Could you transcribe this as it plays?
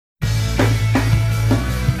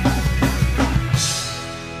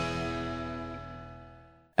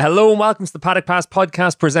Hello and welcome to the Paddock Pass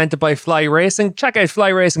podcast presented by Fly Racing. Check out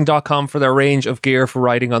flyracing.com for their range of gear for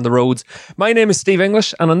riding on the roads. My name is Steve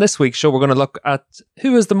English, and on this week's show we're going to look at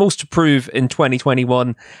who has the most to prove in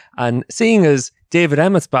 2021. And seeing as David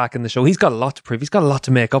Emmett's back in the show, he's got a lot to prove. He's got a lot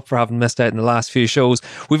to make up for having missed out in the last few shows.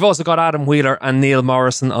 We've also got Adam Wheeler and Neil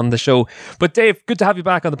Morrison on the show. But Dave, good to have you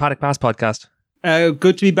back on the Paddock Pass podcast.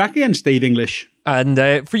 Good to be back again, Steve English.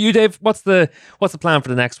 And for you, Dave, what's the plan for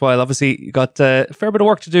the next while? Obviously, you got a fair bit of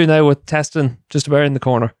work to do now with testing just about in the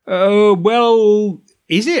corner. Well,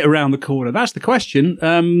 is it around the corner? That's the question.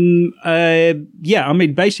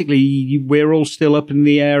 Basically, we're all still up in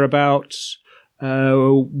the air about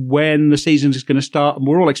when the season is going to start, and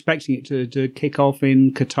we're all expecting it to kick off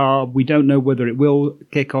in Qatar. We don't know whether it will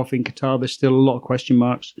kick off in Qatar. There's still a lot of question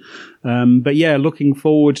marks. But yeah, looking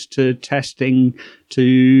forward to testing,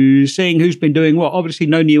 to seeing who's been doing what. Obviously,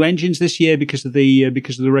 no new engines this year because of the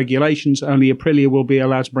regulations. Only Aprilia will be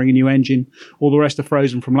allowed to bring a new engine. All the rest are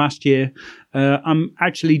frozen from last year. I'm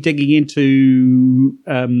actually digging into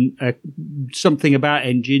something about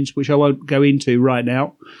engines, which I won't go into right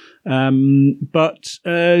now.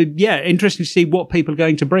 Interesting to see what people are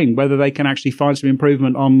going to bring, whether they can actually find some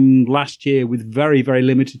improvement on last year with very, very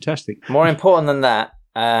limited testing. More important than that,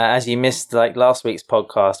 as you missed like last week's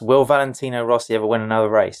podcast, will Valentino Rossi ever win another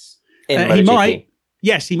race in MotoGP? He might.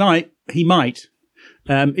 Yes, he might. He might.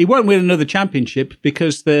 He won't win another championship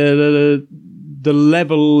because the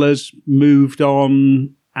level has moved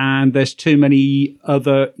on and there's too many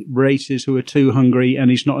other racers who are too hungry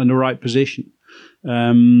and he's not in the right position.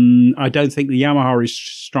 I don't think the Yamaha is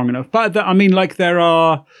strong enough. But there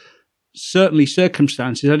are certainly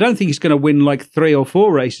circumstances. I don't think he's going to win like 3 or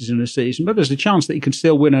 4 races in a season, but there's a chance that he can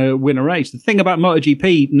still win a race. The thing about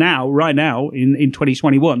MotoGP right now in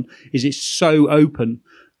 2021 is it's so open.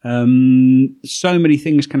 So many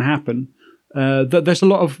things can happen. That there's a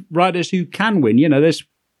lot of riders who can win. You know, there's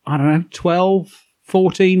 12,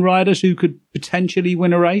 14 riders who could potentially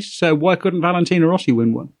win a race. So why couldn't Valentino Rossi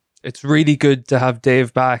win one? It's really good to have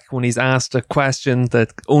Dave back when he's asked a question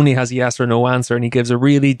that only has a yes or no answer, and he gives a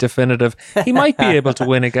really definitive, he might be able to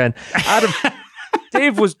win again. Adam,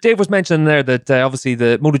 Dave was mentioning there that obviously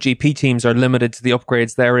the MotoGP teams are limited to the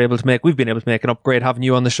upgrades they're able to make. We've been able to make an upgrade having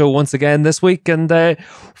you on the show once again this week. And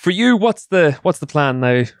for you, what's the plan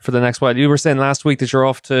now for the next while? You were saying last week that you're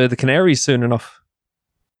off to the Canaries soon enough.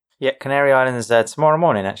 Yeah, Canary Islands tomorrow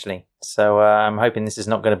morning, actually. So I'm hoping this is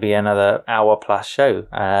not going to be another hour-plus show.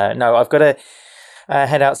 No, I've got to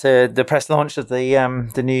head out to the press launch of the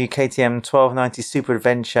new KTM 1290 Super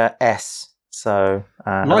Adventure S. So,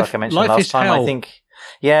 like I mentioned last time, hell. I think,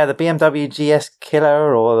 the BMW GS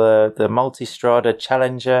Killer or the Multistrada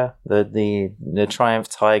Challenger, the Triumph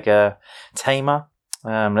Tiger Tamer.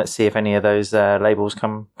 Let's see if any of those labels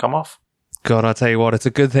come off. God, I'll tell you what, it's a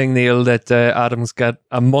good thing, Neil, that Adam's got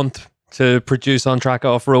a month to produce On Track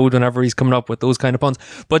Off Road whenever he's coming up with those kind of puns.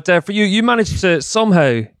 But for you managed to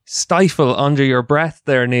somehow stifle under your breath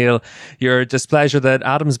there, Neil, your displeasure that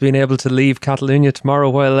Adam's been able to leave Catalonia tomorrow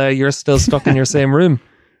while you're still stuck in your same room.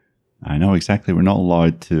 I know, exactly. We're not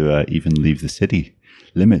allowed to even leave the city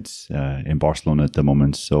limits in Barcelona at the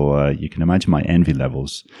moment. So you can imagine my envy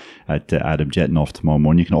levels at Adam jetting off tomorrow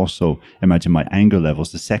morning. You can also imagine my anger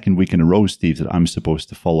levels the second week in a row, Steve, that I'm supposed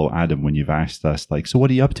to follow Adam when you've asked us, like, so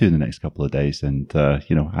what are you up to in the next couple of days? And,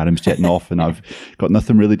 Adam's jetting off and I've got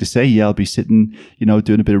nothing really to say. Yeah, I'll be sitting,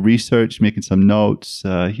 doing a bit of research, making some notes,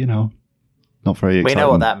 not very exciting. We know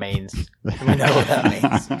what that means.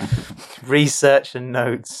 Research and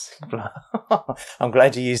notes. I'm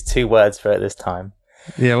glad you used 2 words for it this time.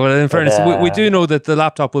 Yeah, well, in fairness, we do know that the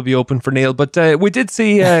laptop will be open for Neil, but we did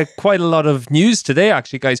see quite a lot of news today,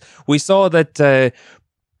 actually, guys. We saw that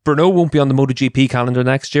Brno won't be on the MotoGP calendar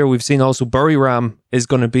next year. We've seen also Buriram is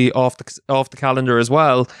going to be off the calendar as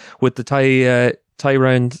well, with the Thai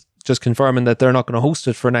round just confirming that they're not going to host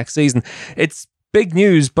it for next season. It's big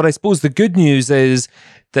news, but I suppose the good news is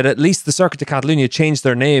that at least the Circuit de Catalunya changed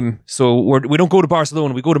their name. So we don't go to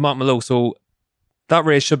Barcelona, we go to Montmeló. So that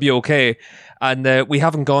race should be okay. And we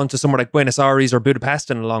haven't gone to somewhere like Buenos Aires or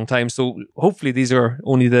Budapest in a long time. So hopefully these are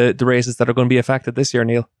only the races that are going to be affected this year,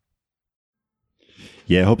 Neil.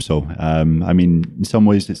 Yeah, I hope so. In some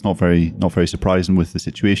ways, it's not very surprising with the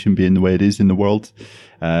situation being the way it is in the world.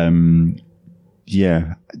 The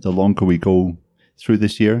longer we go through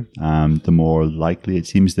this year, the more likely it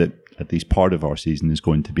seems that at least part of our season is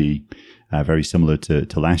going to be very similar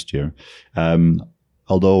to last year.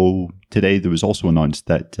 although today there was also announced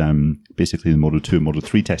that basically the Moto 2 and Moto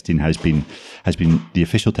 3 testing has been the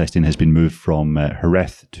official testing has been moved from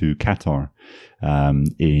Jerez to Qatar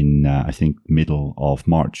in I think middle of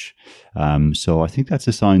March. So I think that's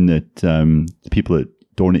a sign that the people at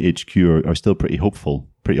Dorna HQ are still pretty hopeful,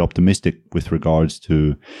 pretty optimistic with regards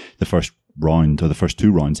to the first round or the first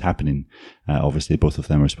 2 rounds happening. Obviously, both of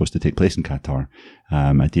them are supposed to take place in Qatar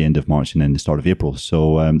at the end of March and then the start of April.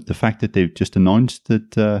 So the fact that they've just announced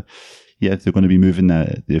that, they're going to be moving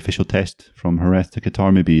the official test from Jerez to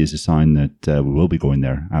Qatar maybe is a sign that we will be going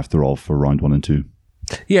there after all for round 1 and 2.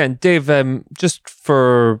 Yeah, and Dave, just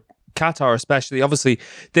for Qatar especially, obviously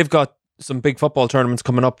they've got some big football tournaments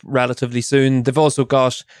coming up relatively soon. They've also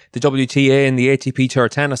got the WTA and the ATP Tour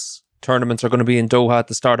Tennis tournaments are going to be in Doha at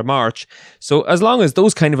the start of March. So as long as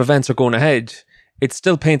those kind of events are going ahead, it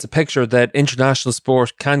still paints a picture that international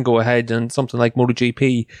sport can go ahead and something like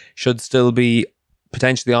MotoGP should still be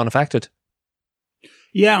potentially unaffected.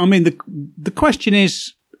 Yeah, I mean, the question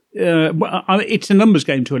is, it's a numbers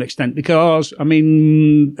game to an extent because, I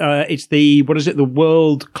mean, it's the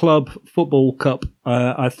World Club Football Cup,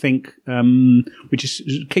 I think, which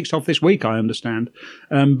kicks off this week, I understand.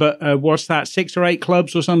 But what's that, 6 or 8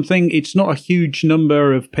 clubs or something? It's not a huge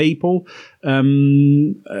number of people.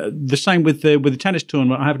 The same with the tennis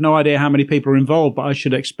tournament. I have no idea how many people are involved, but I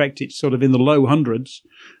should expect it's sort of in the low hundreds.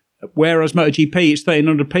 Whereas MotoGP, it's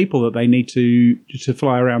 1,300 people that they need to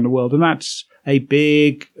fly around the world, and that's a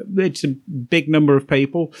big number of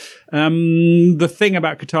people. The thing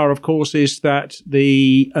about Qatar, of course, is that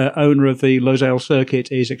the owner of the Losail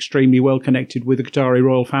circuit is extremely well connected with the Qatari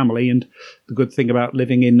royal family, and the good thing about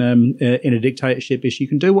living in a dictatorship is you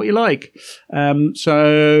can do what you like.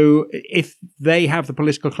 So if they have the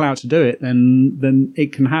political clout to do it, then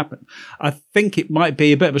it can happen. I think it might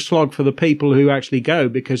be a bit of a slog for the people who actually go,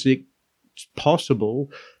 because it's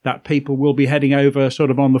possible that people will be heading over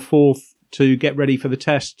sort of on the 4th to get ready for the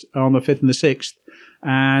test on the 5th and the 6th,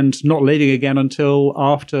 and not leaving again until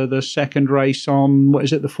after the second race on, the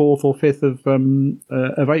 4th or 5th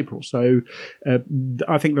of April. So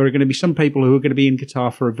I think there are going to be some people who are going to be in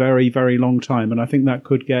Qatar for a very, very long time, and I think that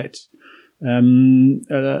could get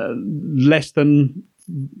less than,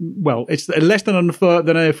 well, it's less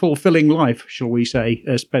than a fulfilling life, shall we say,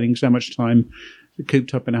 spending so much time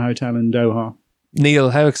cooped up in a hotel in Doha.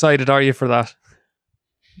 Neil, how excited are you for that?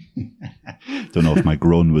 Don't know if my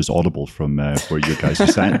groan was audible from where you guys are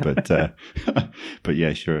sat, but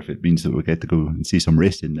yeah, sure. If it means that we get to go and see some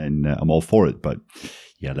racing, then I'm all for it. But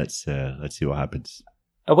yeah, let's see what happens.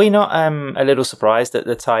 Are we not a little surprised that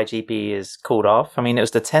the Thai GP is called off? I mean, it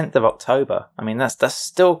was the 10th of October. I mean, that's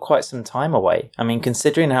still quite some time away. I mean,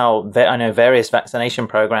 considering how I know various vaccination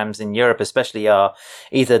programs in Europe, especially, are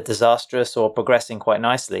either disastrous or progressing quite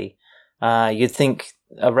nicely. You'd think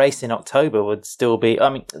a race in October would still be, I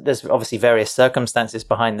mean, there's obviously various circumstances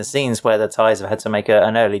behind the scenes where the Thais have had to make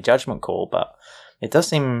an early judgment call, but it does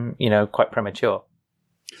seem, quite premature.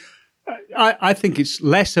 I think it's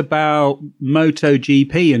less about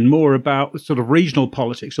MotoGP and more about sort of regional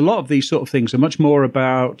politics. A lot of these sort of things are much more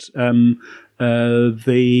about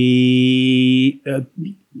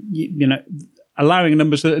allowing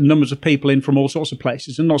numbers of people in from all sorts of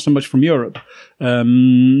places, and not so much from Europe.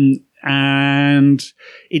 And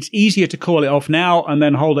it's easier to call it off now and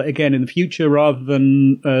then hold it again in the future, rather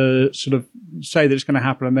than sort of say that it's going to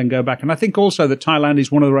happen and then go back. And I think also that Thailand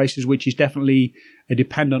is one of the races which is definitely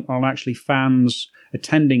dependent on actually fans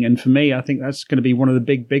attending. And for me, I think that's going to be one of the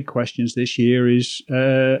big questions this year is,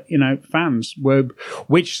 fans.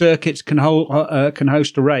 Which circuits can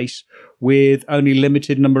host a race with only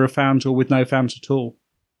limited number of fans or with no fans at all?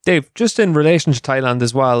 Dave, just in relation to Thailand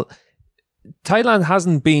as well, Thailand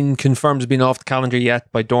hasn't been confirmed as being off the calendar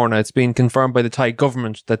yet by Dorna. It's been confirmed by the Thai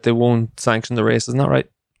government that they won't sanction the race. Isn't that right?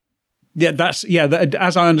 Yeah,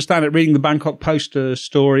 as I understand it, reading the Bangkok Post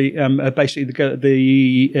story, basically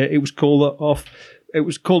it was called off. It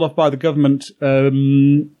was called off by the government,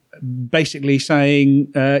 basically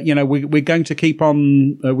saying, we're going to keep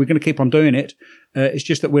on doing it. It's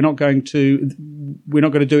just that we're not going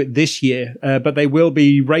to do it this year, but they will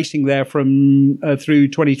be racing there from through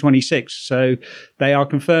 2026. So they are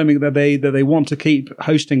confirming that they want to keep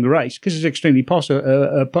hosting the race because it's extremely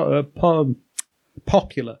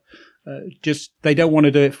popular. Just they don't want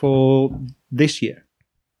to do it for this year.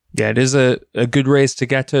 Yeah, it is a good race to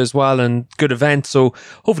get to as well, and good event. So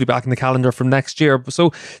hopefully back in the calendar from next year.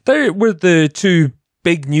 So there were the two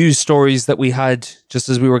big news stories that we had just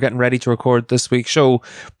as we were getting ready to record this week's show.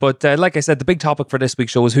 But like I said, the big topic for this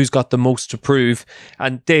week's show is who's got the most to prove.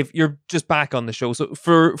 And Dave, you're just back on the show. So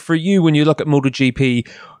for you, when you look at MotoGP,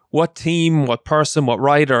 what team, what person, what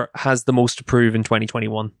rider has the most to prove in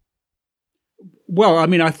 2021? Well, I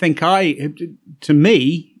mean, I think to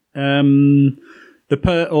me, the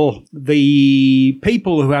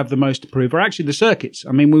people who have the most to prove are actually the circuits.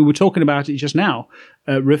 I mean, we were talking about it just now,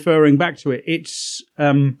 referring back to it. It's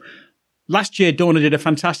last year, Dorna did a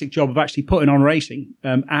fantastic job of actually putting on racing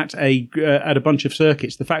at a bunch of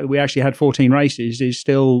circuits. The fact that we actually had 14 races is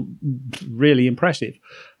still really impressive,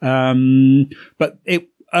 but it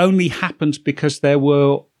only happened because there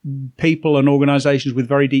were people and organizations with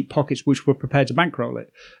very deep pockets which were prepared to bankroll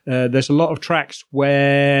it. There's a lot of tracks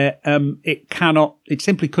where it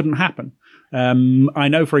simply couldn't happen. I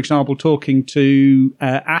know, for example, talking to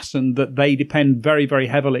Assen, that they depend very, very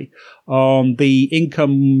heavily on the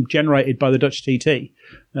income generated by the Dutch TT.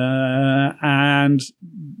 And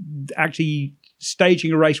actually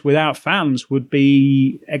staging a race without fans would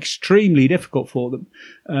be extremely difficult for them.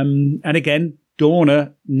 And again,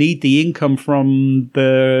 Dorna need the income from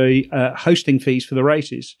the hosting fees for the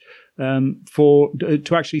races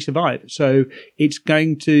to actually survive. So it's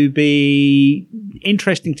going to be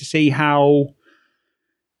interesting to see how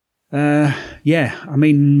the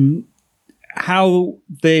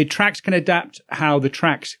tracks can adapt, how the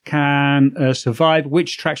tracks can survive,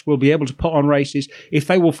 which tracks will be able to put on races, if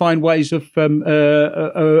they will find ways of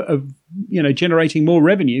generating more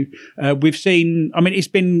revenue. We've seen, I mean, it's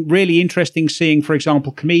been really interesting seeing, for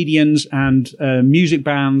example, comedians and music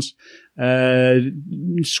bands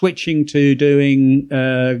switching to doing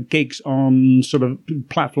gigs on sort of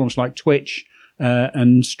platforms like Twitch.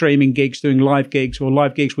 And streaming gigs, doing live gigs, or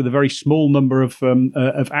live gigs with a very small number of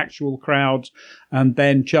actual crowds, and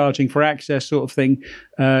then charging for access, sort of thing.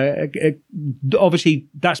 Obviously,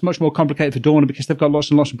 that's much more complicated for Dorna because they've got lots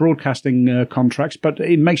and lots of broadcasting contracts. But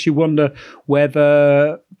it makes you wonder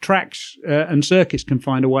whether tracks and circuits can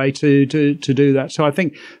find a way to do that. So I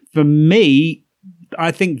think, for me,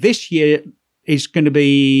 this year is going to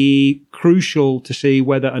be crucial to see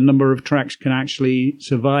whether a number of tracks can actually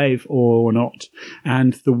survive or not,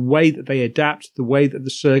 and the way that they adapt, the way that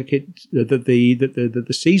the circuit, that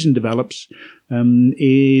the season develops,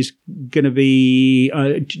 is going to be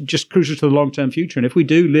just crucial to the long-term future. And if we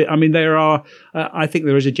do, I think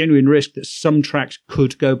there is a genuine risk that some tracks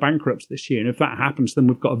could go bankrupt this year. And if that happens, then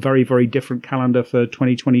we've got a very, very different calendar for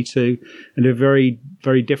 2022 and a very,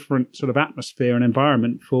 very different sort of atmosphere and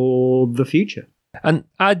environment for the future. And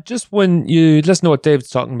just when you listen to what David's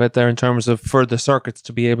talking about there in terms of for the circuits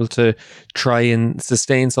to be able to try and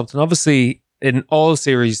sustain something, obviously in all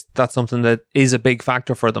series, that's something that is a big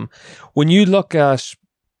factor for them. When you look at,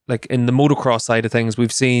 like, in the motocross side of things,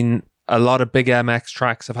 we've seen a lot of big MX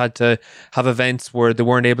tracks have had to have events where they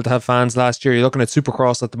weren't able to have fans last year. You're looking at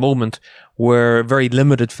Supercross at the moment, where very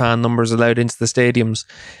limited fan numbers allowed into the stadiums.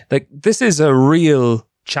 Like, this is a real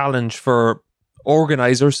challenge for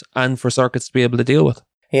organisers and for circuits to be able to deal with.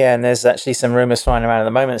 Yeah, and there's actually some rumours flying around at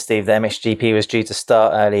the moment, Steve. The MXGP was due to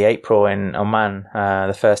start early April in Oman,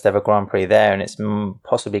 the first ever Grand Prix there, and it's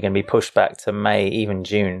possibly going to be pushed back to May, even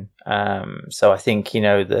June. So I think,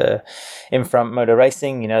 the in-front motor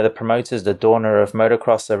racing, the promoters, the Dorna of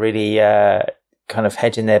motocross are really kind of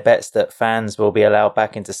hedging their bets that fans will be allowed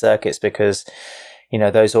back into circuits because,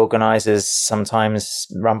 those organisers, sometimes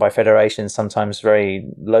run by federations, sometimes very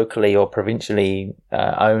locally or provincially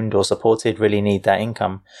owned or supported, really need that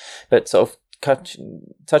income. But sort of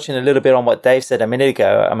touching a little bit on what Dave said a minute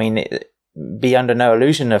ago, I mean, be under no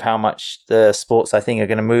illusion of how much the sports, I think, are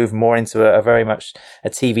going to move more into a very much a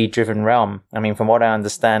TV-driven realm. I mean, from what I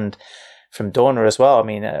understand from Dorna as well, I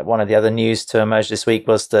mean, one of the other news to emerge this week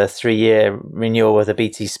was the 3-year renewal of the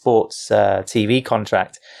BT Sports TV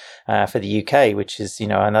contract. For the UK, which is,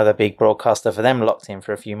 another big broadcaster for them, locked in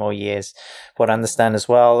for a few more years. What I understand as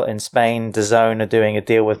well, in Spain, DAZN are doing a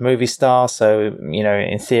deal with Movistar. So,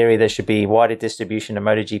 in theory, there should be wider distribution of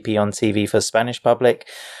MotoGP on TV for the Spanish public.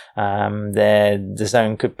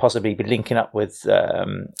 DAZN could possibly be linking up with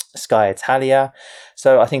Sky Italia.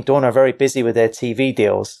 So I think Dorna are very busy with their TV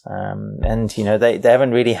deals. And, they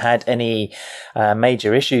haven't really had any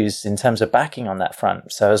major issues in terms of backing on that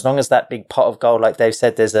front. So as long as that big pot of gold, like Dave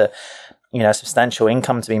said, there's a substantial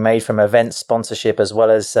income to be made from event sponsorship as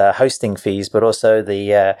well as hosting fees, but also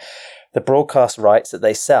the broadcast rights that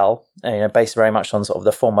they sell, based very much on sort of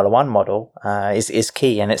the Formula One model, is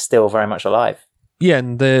key, and it's still very much alive. Yeah,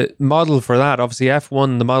 and the model for that, obviously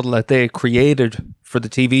F1, the model that they created for the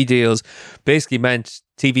TV deals, basically meant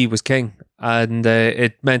TV was king. And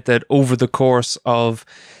it meant that over the course of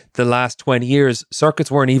the last 20 years,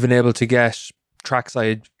 circuits weren't even able to get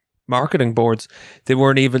trackside marketing boards. They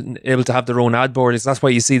weren't even able to have their own ad boards. That's why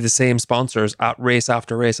you see the same sponsors at race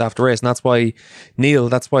after race after race. And that's why, Neil,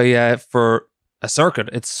 for a circuit,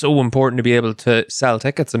 it's so important to be able to sell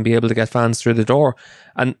tickets and be able to get fans through the door.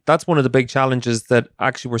 And that's one of the big challenges that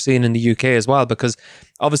actually we're seeing in the UK as well, because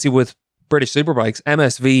obviously with British Superbikes,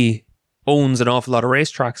 MSV owns an awful lot of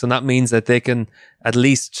racetracks, and that means that they can at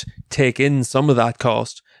least take in some of that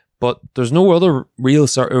cost. But there's no other real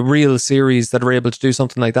series that are able to do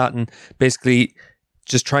something like that and basically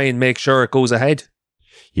just try and make sure it goes ahead.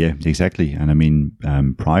 Yeah, exactly. And I mean,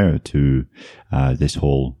 prior to this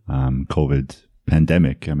whole COVID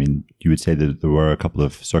pandemic, I mean, you would say that there were a couple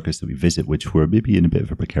of circuits that we visit which were maybe in a bit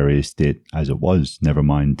of a precarious state as it was, never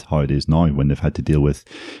mind how it is now when they've had to deal with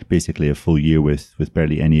basically a full year with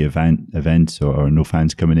barely any events or no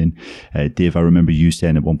fans coming in. Dave, I remember you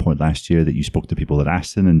saying at one point last year that you spoke to people at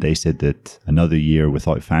Aston and they said that another year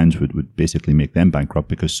without fans would basically make them bankrupt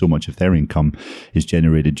because so much of their income is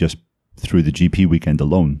generated just through the GP weekend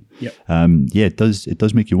alone. Yep. It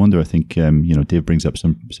does make you wonder. I think Dave brings up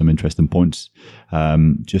some interesting points.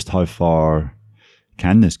 Just how far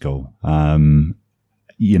can this go?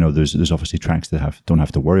 There's obviously tracks that don't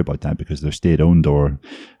have to worry about that because they're state owned or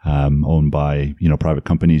owned by private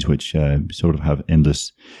companies which sort of have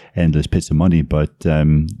endless pits of money. But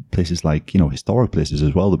places like historic places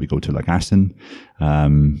as well that we go to, like Aston,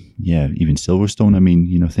 even Silverstone. I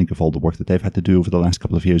mean, think of all the work that they've had to do over the last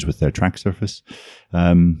couple of years with their track surface.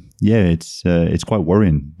 It's quite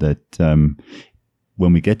worrying that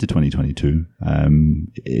when we get to 2022,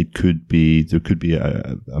 there could be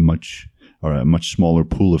a much smaller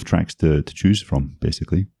pool of tracks to choose from,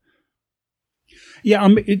 basically. Yeah,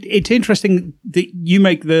 it's interesting that you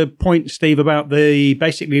make the point, Steve, about the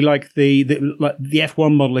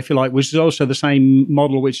F1 model, if you like, which is also the same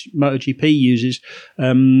model which MotoGP uses.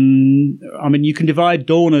 You can divide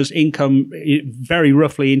Dorna's income very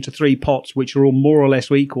roughly into three pots, which are all more or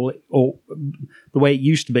less equal, or the way it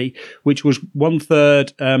used to be, which was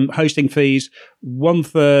 1/3 hosting fees,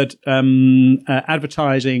 1/3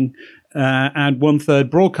 advertising, and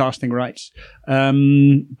 1/3 broadcasting rights.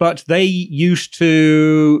 But they used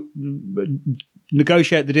to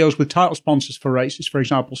negotiate the deals with title sponsors for races, for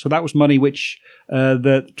example. So that was money which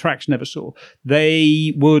the tracks never saw.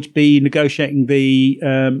 They would be negotiating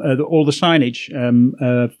all the signage,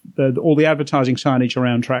 all the advertising signage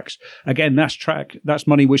around tracks. Again, that's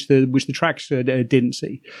money which the tracks didn't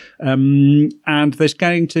see. And there's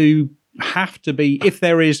going to have to be, if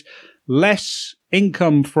there is less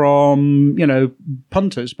income from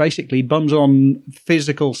punters, basically bums on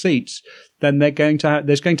physical seats, then there's going to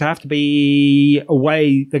have to be a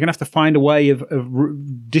way. They're going to have to find a way of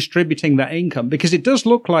distributing that income, because it does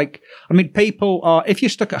look like, people are, if you're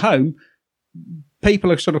stuck at home,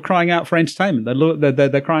 people are sort of crying out for entertainment.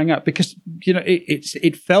 They're crying out because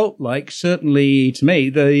it felt like, certainly to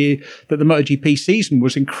me, that the MotoGP season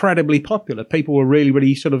was incredibly popular. People were really,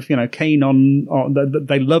 really sort of keen on.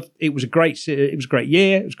 They loved. It was a great year. It was a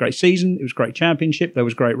great season. It was a great championship. There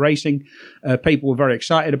was great racing. People were very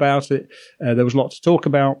excited about it. There was a lot to talk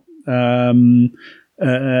about. And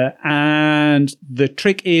the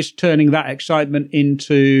trick is turning that excitement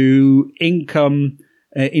into income,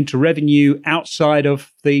 into revenue outside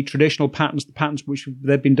of the traditional patterns, the patterns which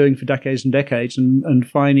they've been doing for decades and decades, and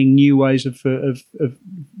finding new ways of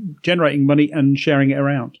generating money and sharing it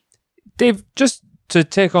around. Dave, just to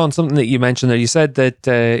take on something that you mentioned there, you said that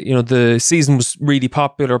the season was really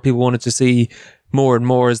popular. People wanted to see more and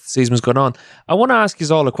more as the season was going on. I want to ask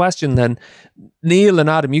you all a question then. Neil and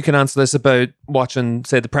Adam, you can answer this about watching,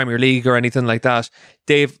 say, the Premier League or anything like that.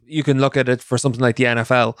 Dave, you can look at it for something like the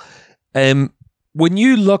NFL. When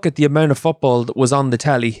you look at the amount of football that was on the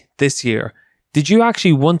telly this year, did you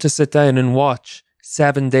actually want to sit down and watch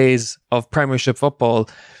 7 days of Premiership football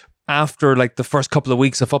after like the first couple of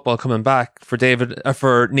weeks of football coming back for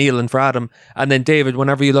Neil and for Adam? And then David,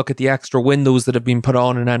 whenever you look at the extra windows that have been put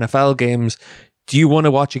on in NFL games, do you want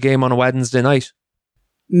to watch a game on a Wednesday night?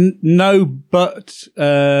 No, but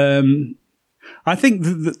I think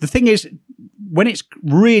the thing is, when it's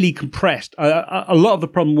really compressed, a lot of the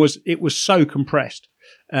problem was it was so compressed.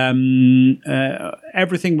 Everything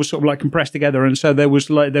was sort of like compressed together, and so there was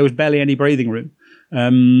barely any breathing room. I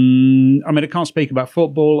can't speak about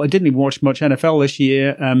football. I didn't even watch much NFL this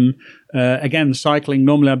year. Again, cycling.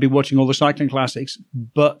 Normally, I'd be watching all the cycling classics,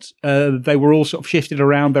 but they were all sort of shifted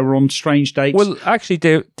around. They were on strange dates. Well, actually,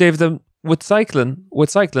 Dave, with cycling,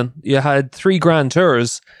 you had 3 Grand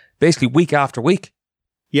Tours basically week after week.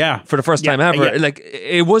 Yeah, for the first time ever. Yeah. Like,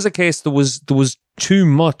 it was a case there was too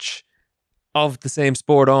much of the same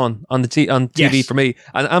sport on the on TV Yes. for me.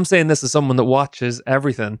 And I'm saying this as someone that watches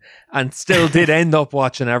everything and still did end up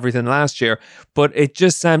watching everything last year. But it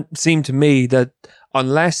just seemed to me that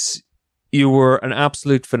unless you were an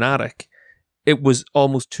absolute fanatic, it was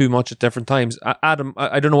almost too much at different times. Adam,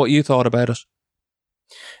 I don't know what you thought about it.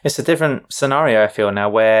 It's a different scenario, I feel, now,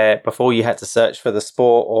 where before you had to search for the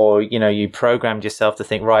sport, or, you programmed yourself to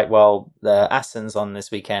think, right, well, the Assen's on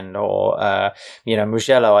this weekend, or,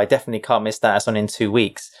 Mugello, I definitely can't miss that. It's on in 2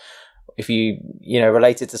 weeks. If you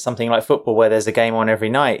relate it to something like football, where there's a game on every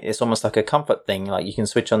night, it's almost like a comfort thing. Like, you can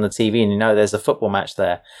switch on the TV and there's a football match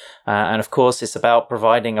there. And of course, it's about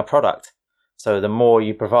providing a product. So the more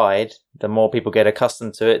you provide, the more people get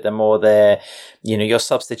accustomed to it, the more you're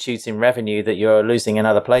substituting revenue that you're losing in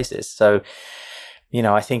other places. So,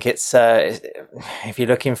 I think it's, if you're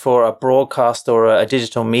looking for a broadcast or a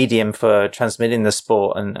digital medium for transmitting the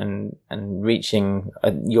sport and reaching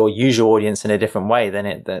your usual audience in a different way,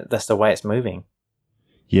 then that's the way it's moving.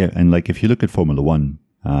 Yeah. And like, if you look at Formula One,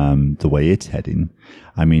 the way it's heading,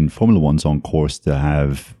 I mean, Formula One's on course to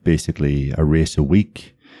have basically a race a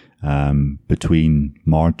week between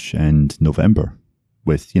March and November,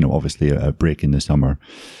 with obviously a break in the summer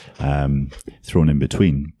thrown in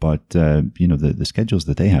between. But the schedules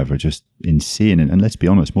that they have are just insane. And let's be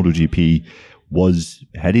honest, MotoGP was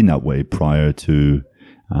heading that way prior to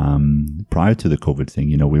the COVID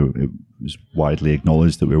thing. It was widely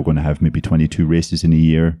acknowledged that we were going to have maybe 22 races in a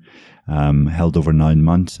year, held over 9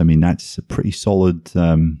 months. I mean, that's a pretty solid.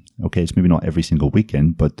 Okay, it's maybe not every single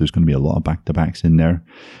weekend, but there's going to be a lot of back-to-backs in there.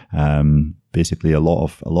 Basically, a lot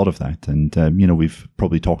of that. And we've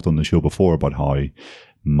probably talked on the show before about how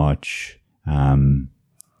much,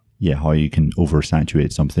 how you can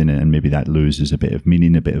oversaturate something, and maybe that loses a bit of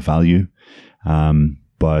meaning, a bit of value.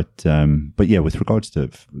 But yeah, with regards to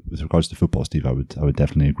football, Steve, I would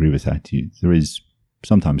definitely agree with that. There is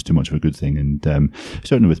sometimes too much of a good thing, and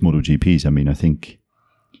certainly with MotoGPs, I mean, I think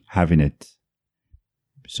having it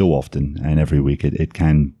so often and every week, it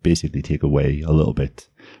can basically take away a little bit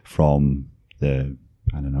from how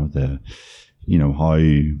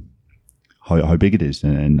big it is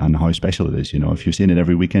and how special it is. If you're seeing it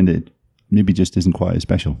every weekend, it maybe just isn't quite as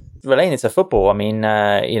special. Relating to football, I mean,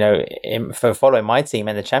 for following my team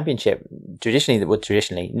in the championship,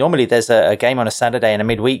 traditionally, normally there's a game on a Saturday and a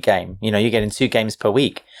midweek game. You're getting 2 games per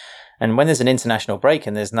week. And when there's an international break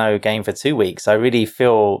and there's no game for 2 weeks, I really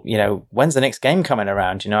feel, when's the next game coming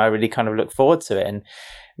around? I really kind of look forward to it. And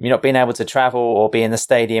you're not being able to travel or be in the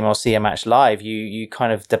stadium or see a match live, you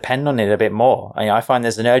kind of depend on it a bit more. I find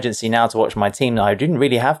there's an urgency now to watch my team that I didn't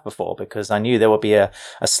really have before, because I knew there would be a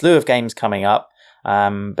slew of games coming up.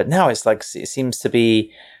 But now it's like, it seems to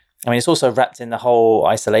be, it's also wrapped in the whole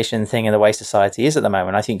isolation thing and the way society is at the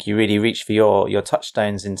moment. I think you really reach for your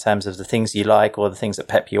touchstones in terms of the things you like or the things that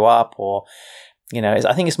pep you up, or,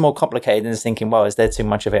 I think it's more complicated than just thinking, well, is there too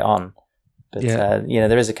much of it on? But,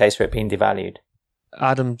 there is a case for it being devalued.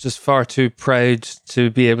 Adam just far too proud to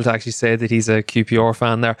be able to actually say that he's a QPR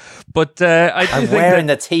fan there. But I'm wearing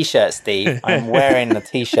the T-shirt, Steve. I'm wearing the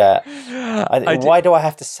T-shirt. Why do I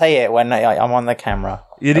have to say it when I'm on the camera?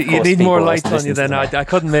 You need more lights on you then. I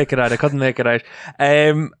couldn't make it out. I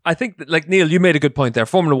think that, like, Neil, you made a good point there.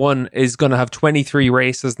 Formula One is going to have 23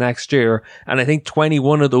 races next year. And I think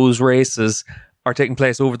 21 of those races are taking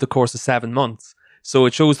place over the course of 7 months. So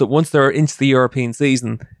it shows that once they're into the European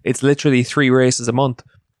season, it's literally 3 races a month,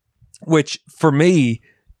 which for me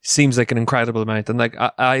seems like an incredible amount. And like,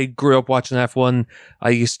 I grew up watching F1.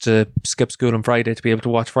 I used to skip school on Friday to be able to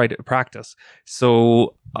watch Friday practice.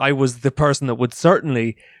 So I was the person that would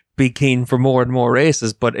certainly be keen for more and more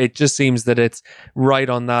races, but it just seems that it's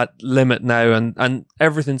right on that limit now, and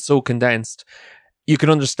everything's so condensed. You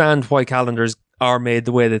can understand why calendars are made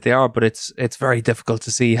the way that they are, but it's very difficult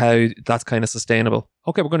to see how that's kind of sustainable.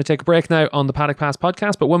 Okay, we're going to take a break now on the Paddock Pass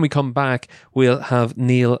podcast, but when we come back, we'll have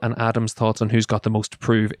Neil and Adam's thoughts on who's got the most to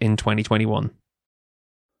prove in 2021.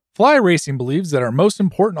 Fly Racing believes that our most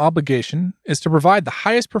important obligation is to provide the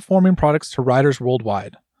highest performing products to riders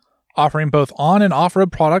worldwide. Offering both on and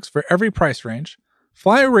off-road products for every price range,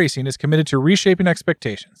 Fly Racing is committed to reshaping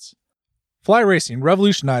expectations. Fly Racing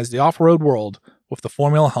revolutionized the off-road world with the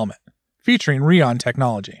Formula helmet, featuring Rheon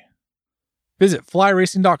technology. Visit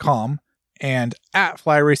flyracing.com and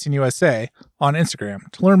 @FlyRacingUSA on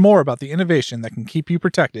Instagram to learn more about the innovation that can keep you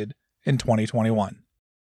protected in 2021.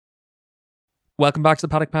 Welcome back to the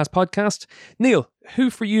Paddock Pass podcast. Neil, who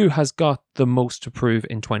for you has got the most to prove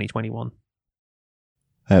in 2021?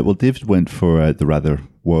 Well, David went for the rather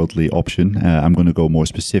worldly option. I'm going to go more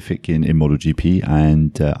specific in MotoGP,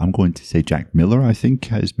 and I'm going to say Jack Miller, I think,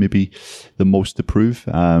 has maybe the most to prove.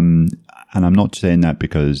 And I'm not saying that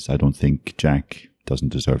because I don't think Jack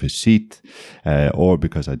doesn't deserve his seat, or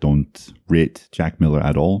because I don't rate Jack Miller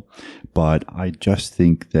at all. But I just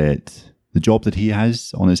think that the job that he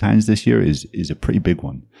has on his hands this year is a pretty big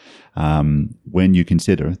one. When you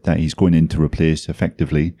consider that he's going in to replace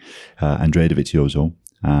effectively Andrea Dovizioso,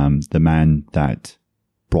 the man that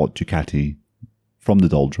brought Ducati from the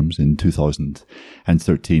doldrums in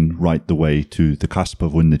 2013 right the way to the cusp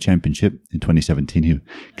of winning the championship in 2017. He,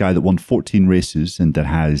 guy that won 14 races and that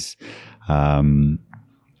has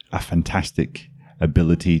a fantastic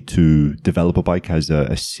ability to develop a bike, has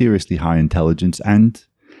a seriously high intelligence, and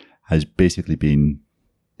has basically been,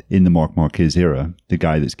 in the Marc Marquez era, the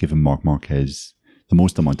guy that's given Marc Marquez the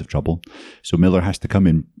most amount of trouble. So Miller has to come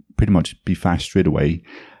in, pretty much be fast straight away.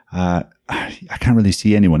 I can't really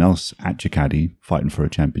see anyone else at Ducati fighting for a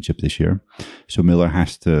championship this year. So Miller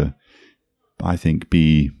has to, I think,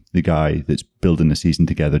 be the guy that's building the season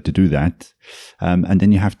together to do that. And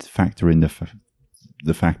then you have to factor in the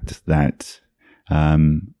fact that, I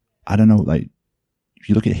don't know, like, if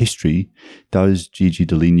you look at history, does Gigi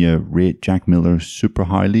Dall'Igna rate Jack Miller super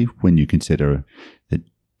highly when you consider that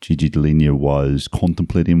Gigi Dall'Igna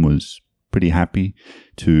was pretty happy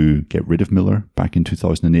to get rid of Miller back in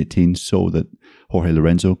 2018 so that Jorge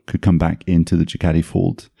Lorenzo could come back into the Ducati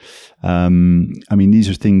fold? I mean, these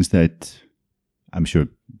are things that I'm sure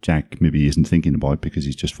Jack maybe isn't thinking about because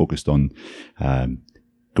he's just focused on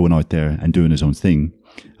going out there and doing his own thing.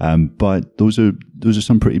 But those are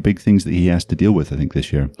some pretty big things that he has to deal with, I think,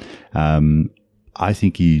 this year. I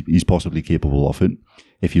think he's possibly capable of it.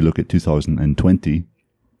 If you look at 2020,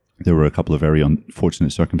 there were a couple of very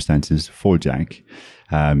unfortunate circumstances for Jack.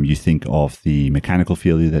 You think of the mechanical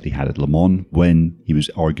failure that he had at Le Mans when he was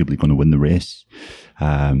arguably going to win the race.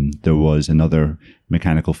 There was another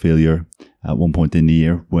mechanical failure at one point in the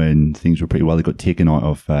year when things were pretty well. He got taken out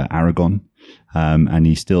of Aragon, and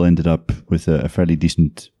he still ended up with a fairly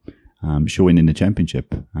decent showing in the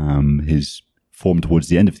championship. His form towards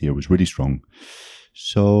the end of the year was really strong.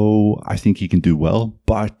 So I think he can do well,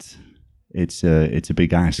 but it's a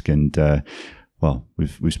big ask, and well,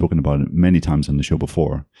 we've spoken about it many times on the show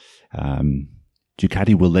before.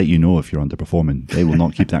 Ducati will let you know if you're underperforming. They will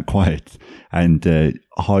not keep that quiet. And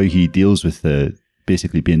how he deals with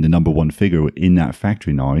basically being the number one figure in that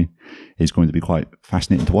factory now is going to be quite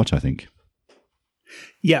fascinating to watch, I think.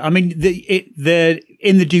 Yeah, I mean, in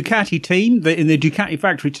the Ducati team, in the Ducati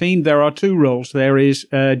factory team, there are two roles. There is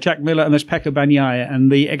Jack Miller and there's Pecco Bagnaia.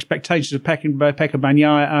 And the expectations of Pecco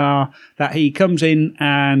Bagnaia are that he comes in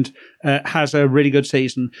and has a really good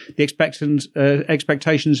season. The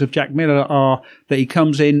expectations of Jack Miller are that he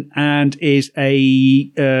comes in and is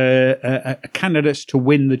a candidate to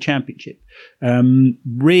win the championship.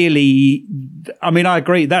 Really, I mean, I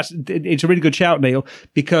agree. It's a really good shout, Neil,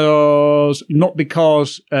 because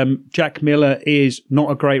Jack Miller is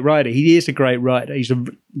not a great rider. He is a great rider. He's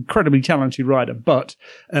an incredibly talented rider, but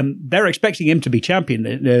they're expecting him to be champion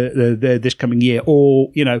this coming year,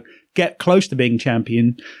 or get close to being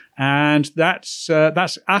champion, and that's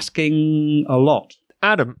asking a lot.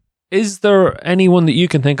 Adam, is there anyone that you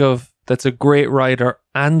can think of that's a great rider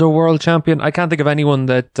and a world champion? I can't think of anyone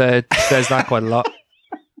that says that quite a lot.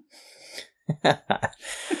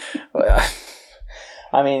 Well,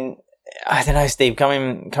 I mean, I don't know, Steve,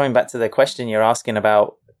 coming back to the question you're asking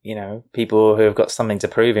about, people who have got something to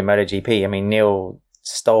prove in MotoGP. I mean, Neil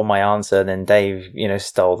stole my answer, then Dave,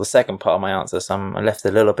 stole the second part of my answer. So I'm left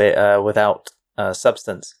a little bit without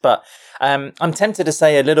substance. But I'm tempted to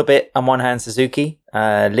say a little bit on one hand, Suzuki,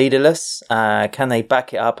 leaderless. Can they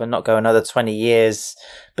back it up and not go another 20 years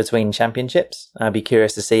between championships? I'd be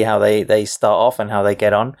curious to see how they start off and how they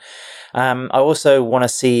get on. I also want to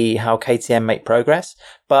see how KTM make progress.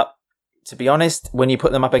 But to be honest, when you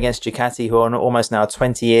put them up against Ducati, who are almost now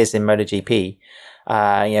 20 years in MotoGP,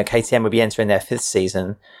 KTM would be entering their 5th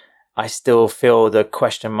season. I still feel the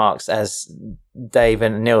question marks, as Dave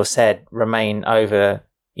and Neil said, remain over,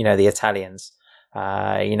 the Italians.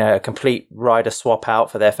 A complete rider swap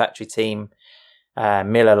out for their factory team.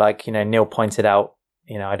 Miller, like, Neil pointed out,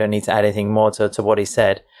 I don't need to add anything more to what he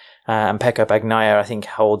said. And Pecco Bagnaia, I think,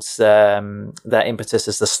 holds that impetus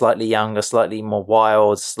as the slightly younger, slightly more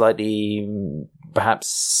wild, slightly perhaps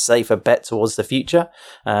safer bet towards the future.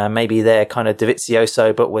 Maybe they're kind of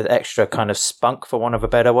Dovizioso, but with extra kind of spunk, for want of a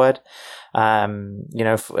better word.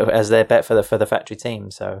 As their bet for the factory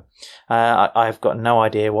team. So I've got no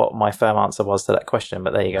idea what my firm answer was to that question,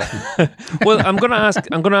 but there you go. Well, I'm going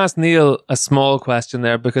to ask Neil a small question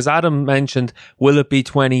there, because Adam mentioned, will it be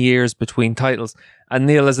 20 years between titles? And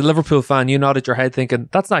Neil, as a Liverpool fan, you nodded your head thinking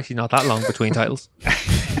that's actually not that long between titles.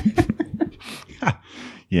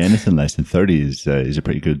 Yeah, anything less than 30 is a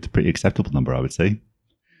pretty acceptable number, I would say.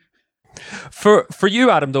 For you,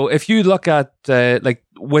 Adam, though, if you look at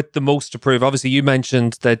with the most to prove, obviously you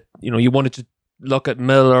mentioned that you wanted to look at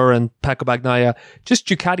Miller and Pecco Bagnaia, just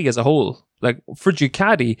Ducati as a whole. Like for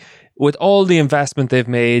Ducati, with all the investment they've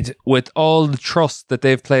made, with all the trust that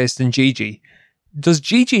they've placed in Gigi, does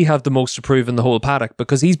Gigi have the most to prove in the whole paddock?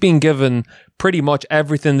 Because he's been given pretty much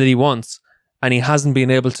everything that he wants, and he hasn't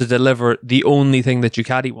been able to deliver the only thing that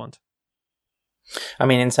Ducati want. I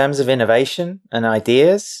mean, in terms of innovation and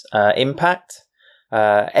ideas, impact,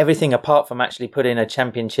 everything apart from actually putting a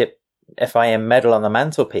championship FIM medal on the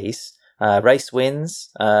mantelpiece, race wins,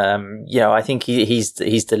 I think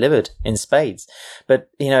he's delivered in spades. But,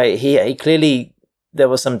 he clearly, there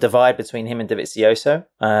was some divide between him and Dovizioso.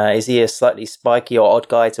 Is he a slightly spiky or odd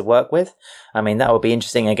guy to work with? I mean, that would be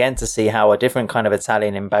interesting again to see how a different kind of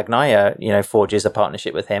Italian in Bagnaia, forges a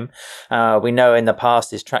partnership with him. We know in the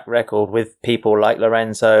past his track record with people like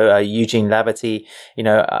Lorenzo, Eugene Labadie.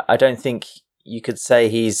 I don't think you could say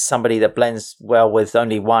he's somebody that blends well with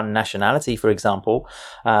only one nationality, for example.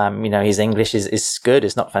 His English is good.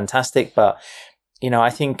 It's not fantastic, but, I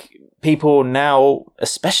think people now,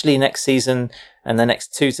 especially next season and the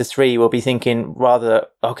next 2 to 3, will be thinking rather,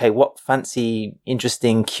 okay, what fancy,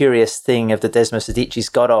 interesting, curious thing have the Desmos Adici's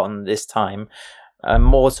got on this time?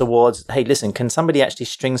 More towards, hey, listen, can somebody actually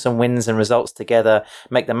string some wins and results together,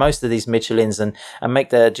 make the most of these Michelins and make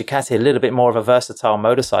the Ducati a little bit more of a versatile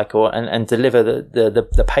motorcycle and deliver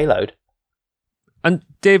the payload? And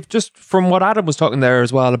Dave, just from what Adam was talking there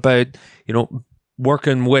as well about,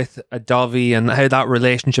 working with a Dovi and how that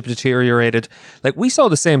relationship deteriorated. Like we saw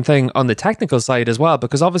the same thing on the technical side as well,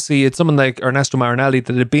 because obviously it's someone like Ernesto Marinelli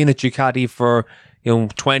that had been at Ducati for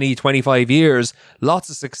 20, 25 years,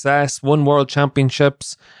 lots of success, won world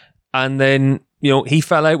championships, and then he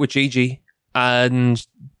fell out with Gigi, and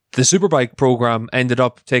the Superbike program ended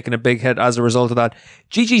up taking a big hit as a result of that.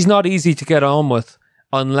 Gigi's not easy to get on with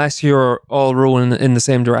unless you're all rowing in the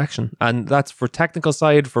same direction. And that's for technical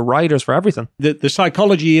side, for riders, for everything. The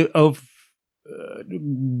psychology of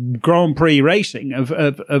Grand Prix racing,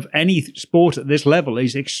 of any sport at this level,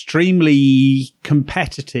 is extremely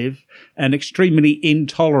competitive and extremely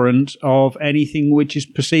intolerant of anything which is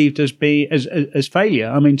perceived as failure.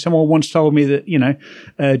 I mean, someone once told me that,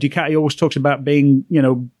 Ducati always talks about being,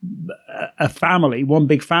 a family, one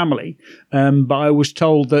big family. But I was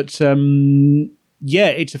told that,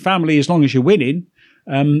 it's a family as long as you're winning.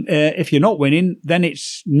 If you're not winning, then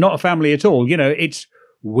it's not a family at all. It's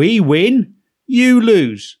we win, you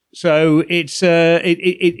lose. So it's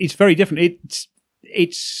very different.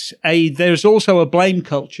 There's also a blame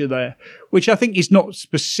culture there, which I think is not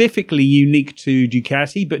specifically unique to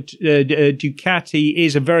Ducati, but Ducati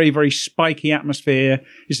is a very, very spiky atmosphere.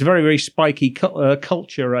 It's a very, very spiky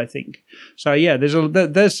culture, I think. So yeah, there's a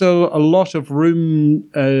lot of room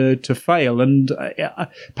to fail, and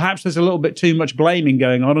perhaps there's a little bit too much blaming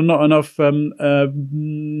going on, and not enough,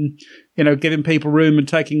 giving people room and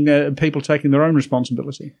taking their own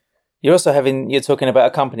responsibility. You're talking about a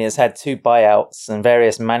company that's had 2 buyouts and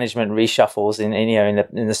various management reshuffles in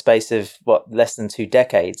the space of less than 2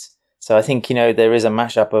 decades. So I think, there is a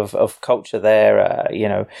mashup of culture there.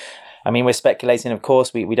 I mean, we're speculating, of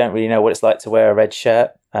course, we don't really know what it's like to wear a red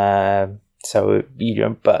shirt. But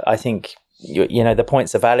I think, the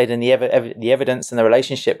points are valid, and the evidence and the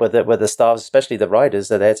relationship with the staff, especially the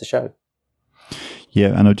riders, are there to show.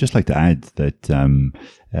 Yeah, and I'd just like to add that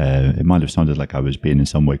it might have sounded like I was being in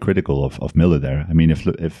some way critical of Miller there. I mean,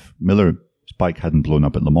 if Miller's bike hadn't blown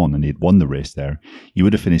up at Le Mans and he'd won the race there, he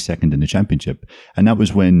would have finished second in the championship. And that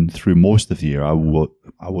was when, through most of the year, I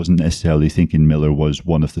wasn't necessarily thinking Miller was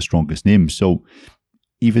one of the strongest names. So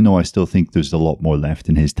even though I still think there's a lot more left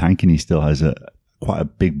in his tank and he still has quite a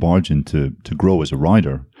big margin to grow as a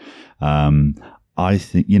rider, I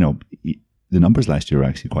think, the numbers last year are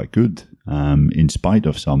actually quite good, in spite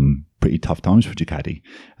of some pretty tough times for Ducati.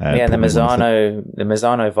 The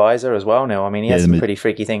Misano visor as well now. I mean, he has some pretty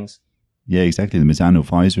freaky things. Yeah, exactly. The Misano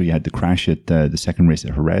visor. He had the crash at the second race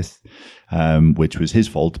at Jerez, which was his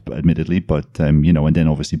fault, admittedly. But, and then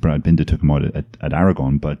obviously Brad Binder took him out at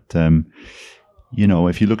Aragon. But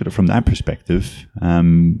if you look at it from that perspective,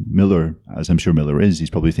 Miller, as I'm sure Miller is, he's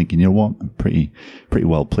probably thinking, you know what, I'm pretty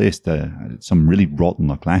well placed. I had some really rotten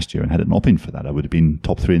luck last year, and had it not been for that, I would have been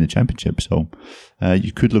top 3 in the championship. So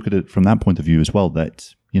you could look at it from that point of view as well,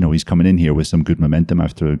 that, he's coming in here with some good momentum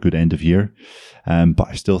after a good end of year. But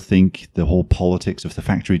I still think the whole politics of the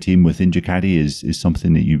factory team within Ducati is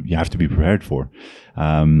something that you have to be prepared for.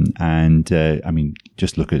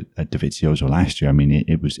 Just look at Dovizioso last year. I mean,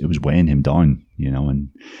 it was weighing him down, and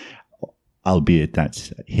albeit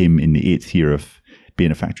that's him in the 8th year of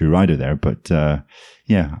being a factory rider there. But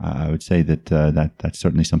I would say that that's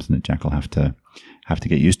certainly something that Jack will have to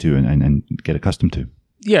get used to and get accustomed to.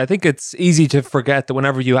 Yeah, I think it's easy to forget that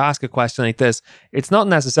whenever you ask a question like this, it's not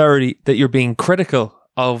necessarily that you're being critical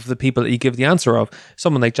of the people that you give the answer of.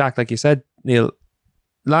 Someone like Jack, like you said, Neil,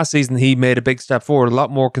 last season he made a big step forward, a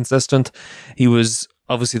lot more consistent. He was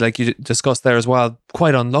obviously, like you discussed there as well,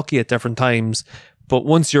 quite unlucky at different times. But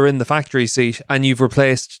once you're in the factory seat and you've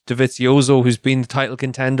replaced Dovizioso, who's been the title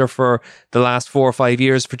contender for the last 4 or 5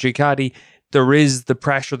 years for Ducati, there is the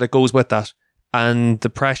pressure that goes with that. And the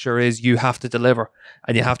pressure is you have to deliver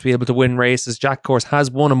and you have to be able to win races. Jack, of course, has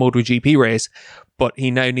won a MotoGP race, but he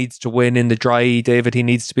now needs to win in the dry, David. He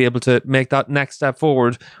needs to be able to make that next step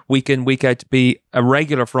forward week in, week out to be a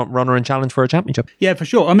regular front runner and challenge for a championship. Yeah, for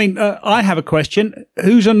sure. I mean, I have a question.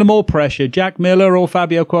 Who's under more pressure, Jack Miller or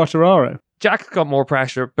Fabio Quartararo? Jack got more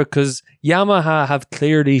pressure because Yamaha have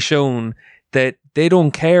clearly shown that they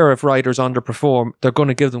don't care if riders underperform. They're going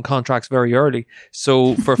to give them contracts very early.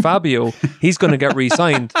 So for Fabio, he's going to get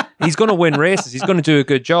re-signed. He's going to win races. He's going to do a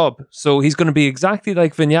good job. So he's going to be exactly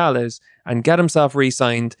like Viñales and get himself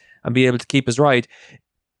re-signed and be able to keep his ride.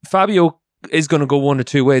 Fabio is going to go one of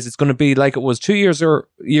two ways. It's going to be like it was 2 years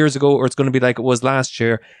ago, or it's going to be like it was last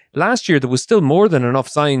year. Last year, there was still more than enough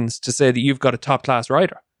signs to say that you've got a top-class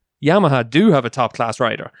rider. Yamaha do have a top-class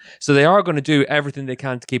rider. So they are going to do everything they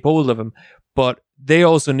can to keep hold of him. But they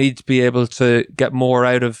also need to be able to get more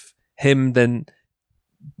out of him than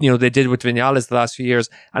they did with Viñales the last few years.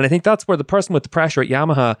 And I think that's where the person with the pressure at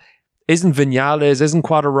Yamaha isn't Viñales, isn't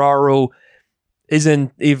Quartararo,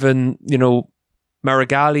 isn't even,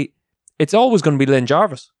 Marigali. It's always going to be Lynn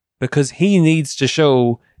Jarvis because he needs to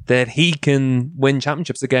show that he can win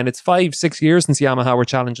championships again. It's 5-6 years since Yamaha were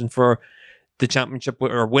challenging for the championship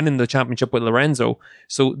or winning the championship with Lorenzo.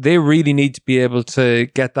 So they really need to be able to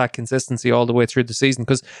get that consistency all the way through the season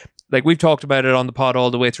because like we've talked about it on the pod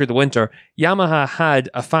all the way through the winter, Yamaha had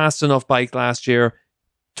a fast enough bike last year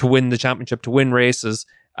to win the championship, to win races,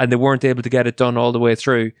 and they weren't able to get it done all the way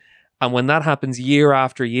through. And when that happens year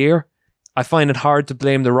after year, I find it hard to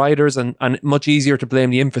blame the riders and much easier to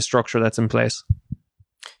blame the infrastructure that's in place.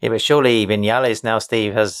 Yeah, but surely Viñales now,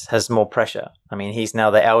 Steve, has more pressure. I mean, he's now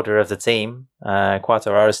the elder of the team.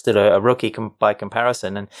 Quartararo is still a rookie by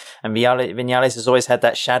comparison. And Viñales has always had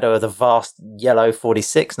that shadow of the vast yellow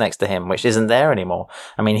 46 next to him, which isn't there anymore.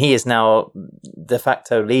 I mean, he is now de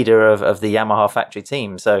facto leader of the Yamaha factory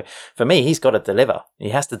team. So for me, he's got to deliver. He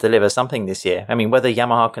has to deliver something this year. I mean, whether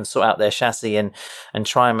Yamaha can sort out their chassis and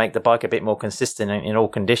try and make the bike a bit more consistent in all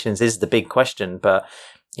conditions is the big question. But,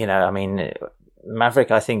 Maverick,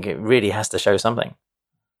 I think it really has to show something.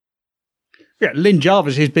 Yeah, Lynn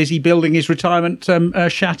Jarvis is busy building his retirement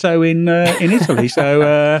chateau in Italy,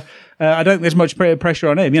 so I don't think there's much pressure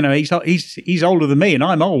on him. He's older than me, and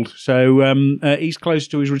I'm old, so he's closer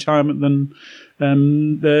to his retirement than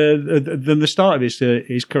the start of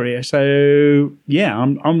his career. So yeah,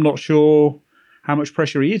 I'm not sure how much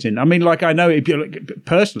pressure he is in. I mean, I know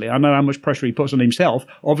personally, I know how much pressure he puts on himself.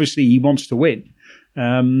 Obviously, he wants to win.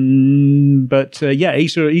 He's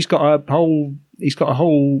got a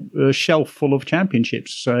whole shelf full of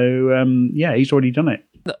championships. So he's already done it.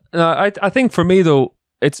 I think for me though,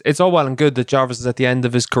 it's all well and good that Jarvis is at the end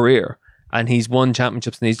of his career and he's won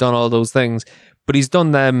championships and he's done all those things, but he's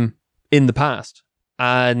done them in the past.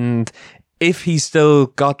 And if he's still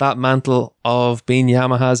got that mantle of being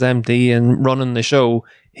Yamaha's MD and running the show,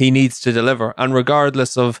 he needs to deliver. And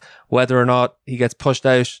regardless of whether or not he gets pushed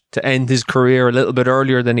out to end his career a little bit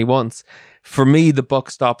earlier than he wants, for me, the buck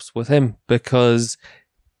stops with him because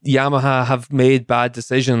Yamaha have made bad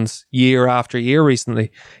decisions year after year recently,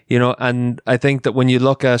 and I think that when you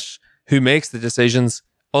look at who makes the decisions,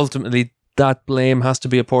 ultimately that blame has to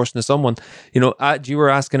be apportioned to someone. You were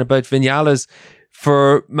asking about Viñales.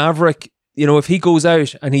 For Maverick, if he goes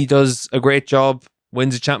out and he does a great job,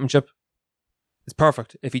 wins a championship, it's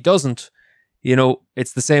perfect. If he doesn't,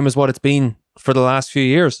 it's the same as what it's been for the last few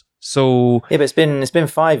years. So yeah, but it's been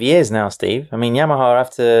 5 years now, Steve. I mean, Yamaha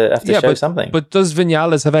have to show something. But does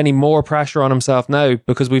Vinales have any more pressure on himself now?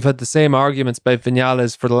 Because we've had the same arguments about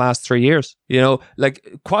Vinales for the last 3 years. You know, like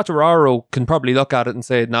Quartararo can probably look at it and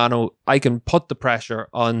say, no, I can put the pressure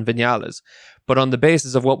on Vinales. But on the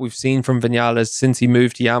basis of what we've seen from Vinales since he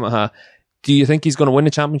moved to Yamaha, do you think he's going to win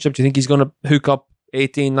a championship? Do you think he's going to hook up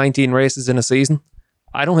 18, 19 races in a season?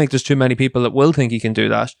 I don't think there's too many people that will think he can do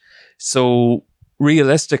that. So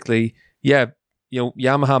realistically, yeah, you know,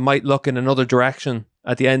 Yamaha might look in another direction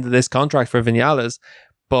at the end of this contract for Vinales,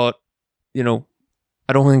 but you know,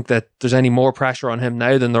 I don't think that there's any more pressure on him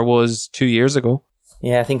now than there was 2 years ago.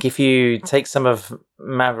 Yeah, I think if you take some of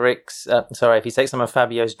if you take some of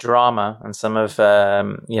Fabio's drama and some of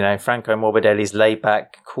Franco Morbidelli's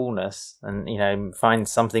laid-back coolness, and find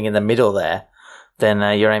something in the middle there,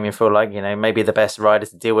 then you're aiming for maybe the best rider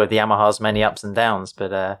to deal with Yamaha's many ups and downs.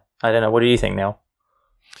 But I don't know. What do you think, Neil?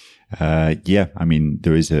 Yeah, I mean,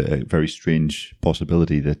 there is a very strange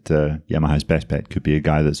possibility that Yamaha's best bet could be a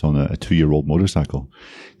guy that's on a 2-year-old motorcycle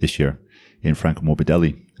this year in Franco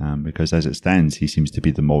Morbidelli, because as it stands, he seems to be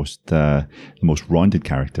the most rounded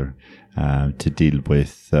character to deal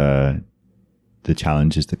with the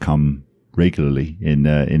challenges that come regularly in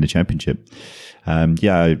the championship. I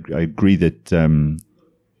agree that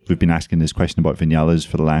we've been asking this question about Vinales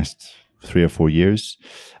for the last 3 or 4 years.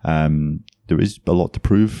 There is a lot to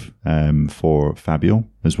prove for Fabio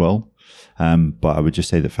as well. But I would just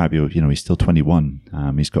say that Fabio, he's still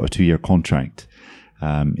 21. He's got a 2-year contract.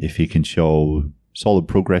 If he can show solid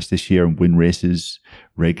progress this year and win races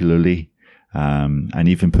regularly, and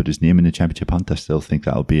even put his name in the championship hunt, I still think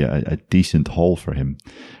that'll be a decent haul for him.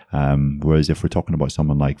 Whereas if we're talking about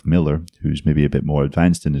someone like Miller, who's maybe a bit more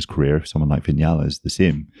advanced in his career, someone like Vinales, the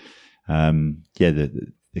same.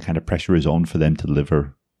 The kind of pressure is on for them to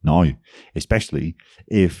deliver now, especially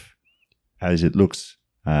if, as it looks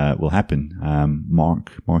will happen,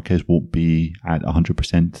 Marquez won't be at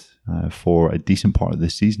 100% for a decent part of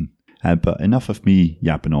this season. But enough of me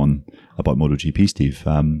yapping on about MotoGP, Steve.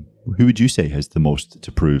 Who would you say has the most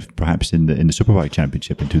to prove, perhaps in the Superbike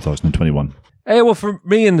Championship in 2021? Well, for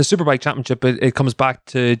me in the Superbike Championship, it comes back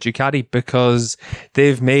to Ducati, because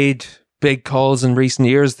they've made big calls in recent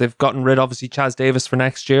years. They've gotten rid, obviously, Chaz Davis for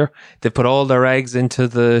next year. They've put all their eggs into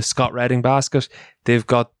the Scott Redding basket. They've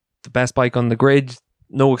got the best bike on the grid.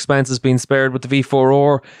 No expenses being spared with the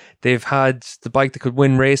V4R. They've had the bike that could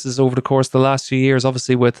win races over the course of the last few years.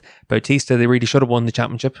 Obviously, with Bautista, they really should have won the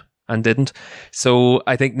championship and didn't. So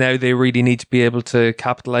I think now they really need to be able to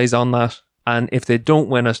capitalize on that. And if they don't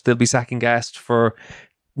win it, they'll be second guessed for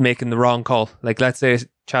making the wrong call. Like, let's say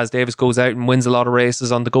Chaz Davis goes out and wins a lot of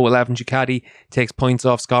races on the Go 11 Ducati, takes points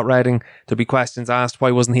off Scott Redding. There'll be questions asked,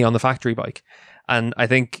 why wasn't he on the factory bike? And I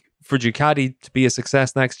think for Ducati to be a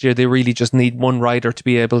success next year, they really just need one rider to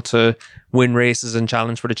be able to win races and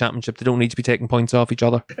challenge for the championship. They don't need to be taking points off each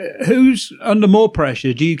other. Who's under more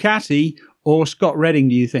pressure, Ducati or Scott Redding,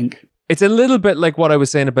 do you think? It's a little bit like what I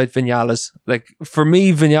was saying about Vinales. Like, for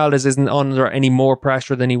me, Vinales isn't under any more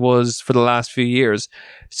pressure than he was for the last few years.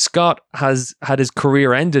 Scott has had his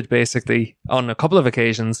career ended, basically, on a couple of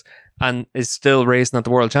occasions, and is still racing at the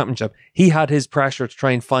World Championship. He had his pressure to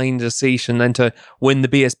try and find a seat and then to win the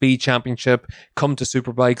BSB Championship, come to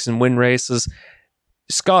Superbikes and win races.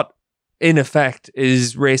 Scott, in effect,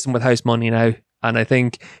 is racing with house money now. And I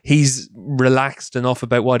think he's relaxed enough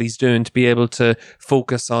about what he's doing to be able to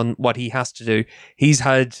focus on what he has to do. He's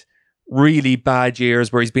had really bad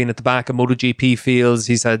years where he's been at the back of MotoGP fields.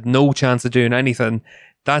 He's had no chance of doing anything.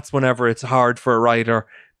 That's whenever it's hard for a rider.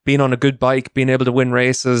 Being on a good bike, being able to win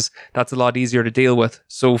races, that's a lot easier to deal with.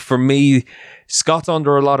 So for me, Scott's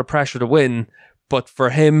under a lot of pressure to win, but for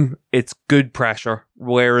him, it's good pressure.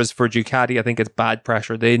 Whereas for Ducati, I think it's bad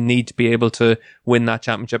pressure. They need to be able to win that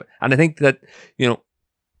championship. And I think that,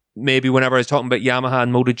 maybe whenever I was talking about Yamaha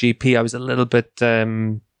and MotoGP, I was a little bit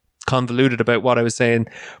convoluted about what I was saying.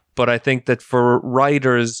 But I think that for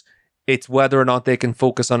riders, it's whether or not they can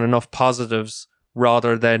focus on enough positives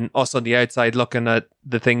rather than us on the outside looking at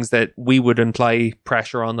the things that we would imply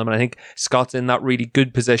pressure on them. And I think Scott's in that really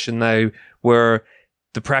good position now where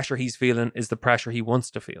the pressure he's feeling is the pressure he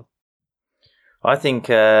wants to feel. I think,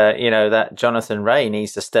 that Jonathan Rea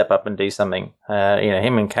needs to step up and do something.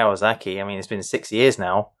 Him and Kawasaki, I mean, it's been 6 years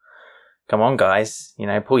now. Come on, guys,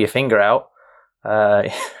 pull your finger out.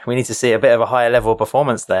 We need to see a bit of a higher level of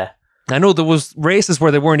performance there. I know there was races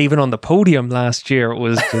where they weren't even on the podium last year. It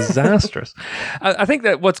was disastrous. I think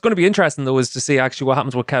that what's going to be interesting, though, is to see actually what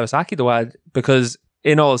happens with Kawasaki, though, because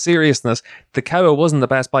in all seriousness, the Kawa wasn't the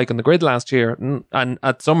best bike on the grid last year, and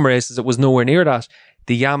at some races it was nowhere near that.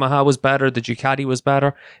 The Yamaha was better. The Ducati was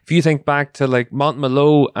better. If you think back to like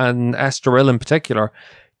Montmeló and Estoril in particular,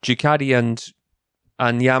 Ducati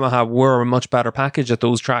and Yamaha were a much better package at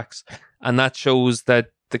those tracks. And that shows that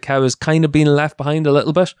the cow is kind of being left behind a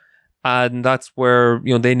little bit. And that's where,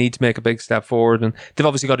 they need to make a big step forward. And they've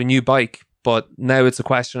obviously got a new bike, but now it's a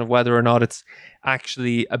question of whether or not it's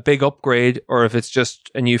actually a big upgrade or if it's just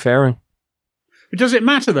a new fairing. But does it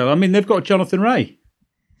matter, though? I mean, they've got Jonathan Rea.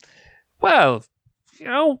 Well,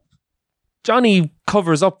 Johnny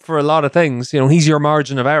covers up for a lot of things. He's your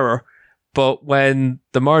margin of error. But when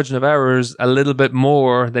the margin of error is a little bit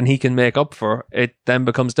more than he can make up for, it then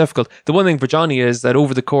becomes difficult. The one thing for Johnny is that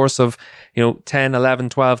over the course of 10, 11,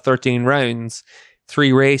 12, 13 rounds,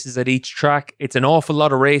 3 races at each track, it's an awful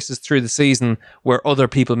lot of races through the season where other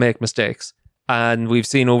people make mistakes. And we've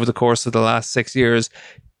seen over the course of the last 6 years,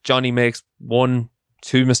 Johnny makes 1-2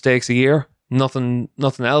 mistakes a year. Nothing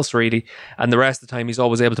else really. And the rest of the time, he's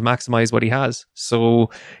always able to maximize what he has. So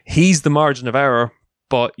he's the margin of error,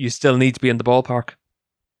 but you still need to be in the ballpark.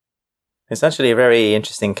 It's actually a very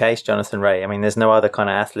interesting case, Jonathan Rea. I mean, there's no other kind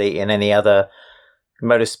of athlete in any other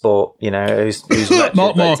motorsport, who's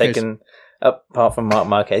taken up, apart from Marc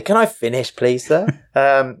Marquez. Can I finish, please, sir?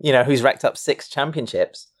 Who's racked up 6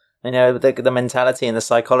 championships. The mentality and the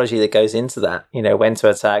psychology that goes into that, when to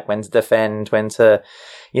attack, when to defend, when to,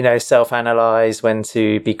 self-analyze, when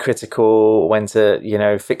to be critical, when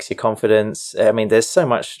to, fix your confidence. I mean, there's so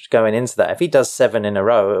much going into that. If he does 7 in a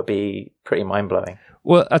row, it'll be pretty mind-blowing.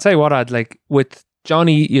 Well, I'll tell you what, with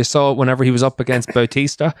Johnny, you saw whenever he was up against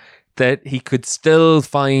Bautista, that he could still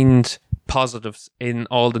find positives in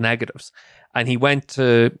all the negatives. And he went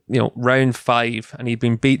to, round 5 and he'd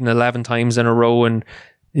been beaten 11 times in a row and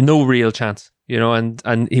no real chance,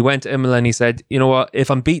 and he went to Imola and he said, you know what, if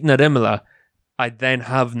I'm beaten at Imola, I then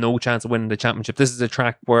have no chance of winning the championship. This is a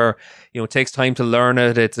track where, it takes time to learn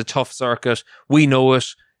it. It's a tough circuit. We know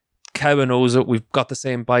it. Kawa knows it. We've got the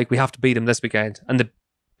same bike. We have to beat him this weekend. And they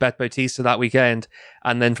bet Bautista that weekend.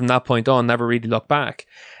 And then from that point on, never really looked back.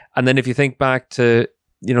 And then if you think back to,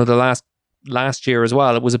 the last year as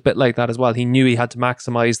well, it was a bit like that as well. He knew he had to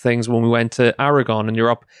maximize things when we went to Aragon and you're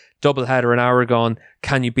up double header in Aragon.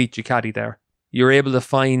 Can you beat Ducati there? You're able to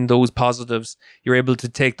find those positives. You're able to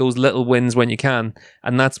take those little wins when you can.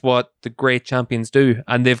 And that's what the great champions do.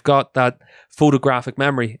 And they've got that photographic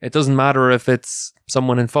memory. It doesn't matter if it's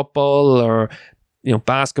someone in football or,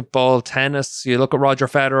 basketball, tennis. You look at Roger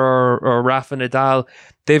Federer or Rafa Nadal.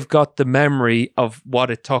 They've got the memory of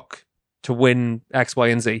what it took to win X, Y,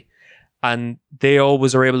 and Z. And they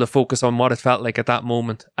always are able to focus on what it felt like at that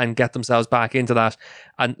moment and get themselves back into that.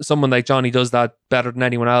 And someone like Johnny does that better than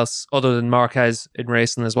anyone else other than Marquez in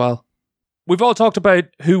racing as well. We've all talked about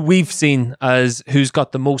who we've seen as who's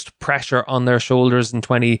got the most pressure on their shoulders in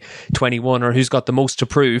 2021 or who's got the most to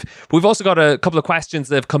prove. But we've also got a couple of questions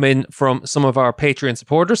that have come in from some of our Patreon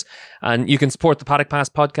supporters. And you can support the Paddock Pass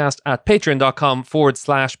podcast at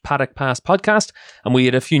patreon.com/Paddock Pass podcast. And we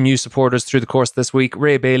had a few new supporters through the course of this week.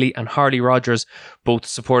 Ray Bailey and Harley Rogers, both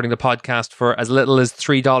supporting the podcast for as little as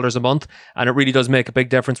 $3 a month. And it really does make a big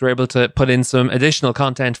difference. We're able to put in some additional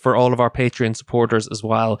content for all of our Patreon supporters as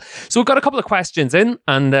well. So we've got a couple of questions in,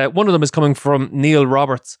 and one of them is coming from Neil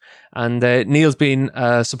Roberts, and Neil's been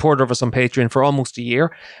a supporter of us on Patreon for almost a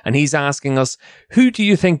year, and he's asking us, who do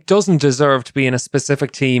you think doesn't deserve to be in a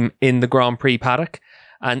specific team in the Grand Prix paddock,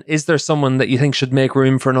 and is there someone that you think should make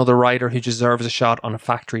room for another rider who deserves a shot on a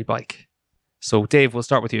factory bike? So Dave, we'll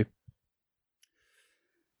start with you.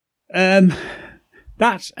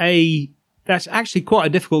 That's actually quite a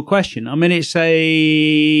difficult question. I mean, it's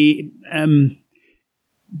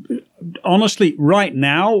honestly, right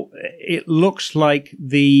now, it looks like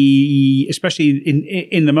especially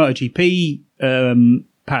in the MotoGP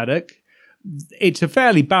paddock, it's a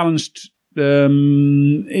fairly balanced.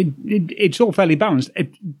 It's all fairly balanced.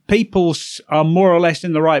 People are more or less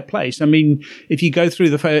in the right place. I mean, if you go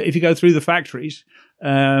through the factories.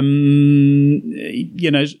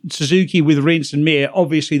 Suzuki with Rins and Mir,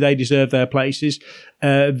 obviously they deserve their places.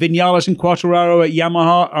 Vinales and Quartararo at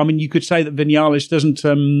Yamaha. I mean, you could say that Vinales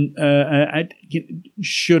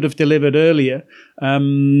should have delivered earlier.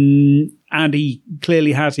 And he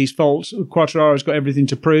clearly has his faults. Quartararo's got everything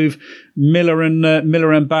to prove. Miller and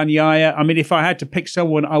Bagnaia. I mean, if I had to pick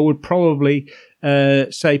someone, I would probably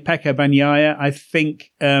say Pecco Bagnaia. I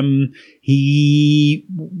think he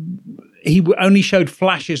only showed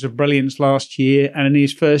flashes of brilliance last year, and in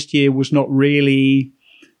his first year was not really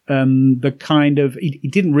the kind of. He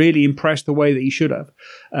didn't really impress the way that he should have.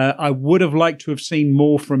 I would have liked to have seen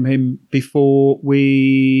more from him before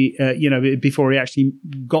before he actually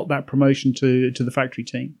got that promotion to the factory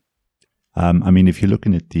team. I mean, if you're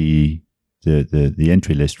looking at the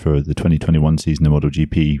entry list for the 2021 season of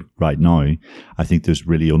MotoGP right now, I think there's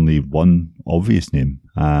really only one obvious name,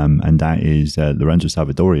 and that is Lorenzo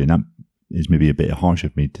Savadori. And that is maybe a bit harsh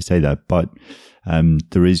of me to say that, but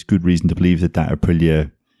there is good reason to believe that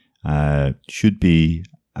Aprilia should be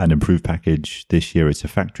an improved package this year. It's a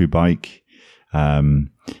factory bike in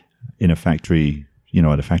a factory,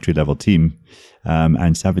 at a factory level team.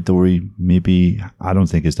 And Savadori, maybe, I don't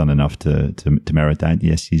think has done enough to merit that.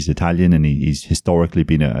 Yes, he's Italian and he's historically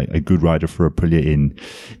been a good rider for Aprilia in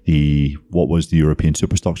what was the European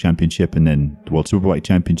Superstock Championship and then the World Superbike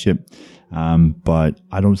Championship. But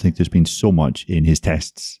I don't think there's been so much in his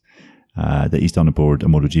tests that he's done aboard a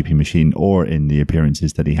MotoGP machine or in the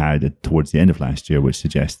appearances that he had towards the end of last year, which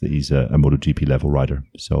suggests that he's a MotoGP level rider.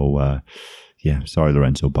 So, sorry,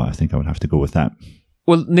 Lorenzo, but I think I would have to go with that.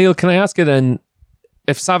 Well, Neil, can I ask you then,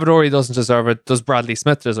 if Savadori doesn't deserve it, does Bradley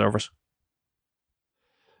Smith deserve it?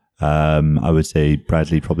 I would say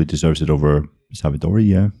Bradley probably deserves it over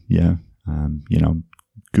Savadori, yeah.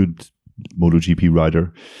 Good MotoGP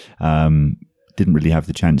rider. Didn't really have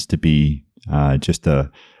the chance to be just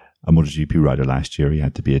a MotoGP rider last year. He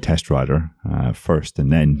had to be a test rider first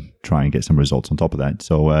and then try and get some results on top of that.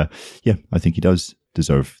 So, I think he does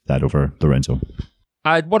deserve that over Lorenzo.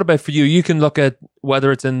 What about for you? You can look at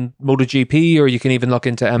whether it's in MotoGP or you can even look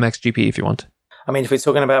into MXGP if you want. I mean, if we're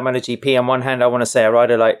talking about MotoGP, on one hand, I want to say a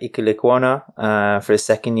rider like Iker Lecuona for his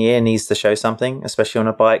second year needs to show something, especially on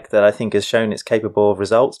a bike that I think has shown it's capable of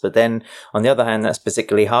results. But then, on the other hand, that's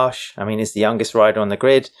particularly harsh. I mean, he's the youngest rider on the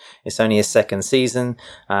grid. It's only his second season.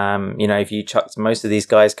 If you chucked most of these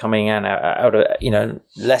guys coming out of,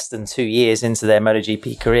 less than 2 years into their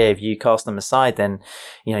MotoGP career, if you cast them aside, then,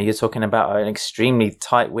 you're talking about an extremely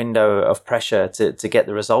tight window of pressure to get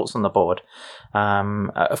the results on the board.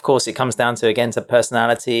 Of course, it comes down to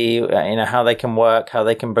personality, how they can work, how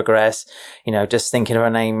they can progress. Just thinking of a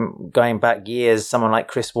name going back years, someone like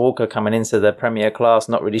Chris Walker coming into the Premier class,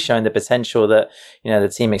 not really showing the potential that, the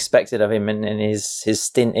team expected of him, and his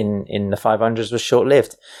stint in the 500s was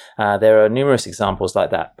short-lived. There are numerous examples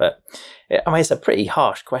like that, but it's a pretty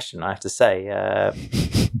harsh question, I have to say.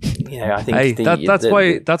 I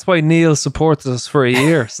think that's why Neil supports us for a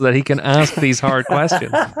year so that he can ask these hard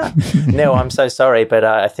questions. Neil, I'm so sorry, but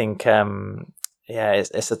I think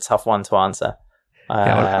it's a tough one to answer.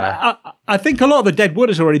 I think a lot of the dead wood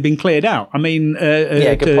has already been cleared out. I mean,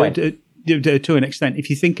 good point. To an extent, if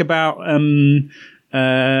you think about the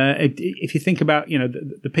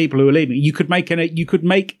people who are leaving, you could make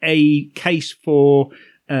a case for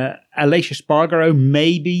Aleix Espargaro,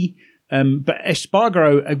 maybe. But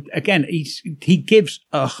Espargaro, again, he gives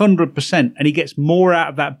 100% and he gets more out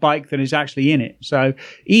of that bike than is actually in it. So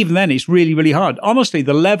even then, it's really, really hard. Honestly,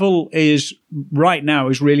 the level right now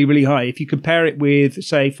is really, really high. If you compare it with,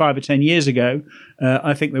 say, 5 or 10 years ago,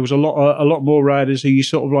 I think there was a lot more riders who you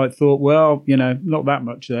sort of thought, well, not that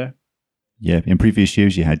much there. Yeah, in previous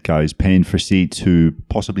years, you had guys paying for seats who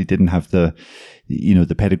possibly didn't have the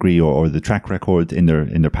pedigree or the track record in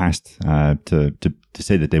their past to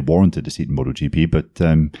say that they warranted a seat in MotoGP. But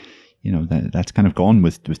that's kind of gone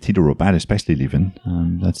with Tito Rabat, especially leaving.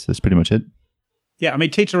 That's pretty much it. Yeah, I mean,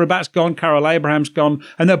 Tito Rabat's gone, Karel Abraham's gone,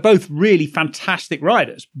 and they're both really fantastic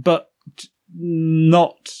riders, but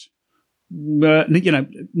not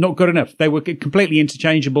good enough. They were completely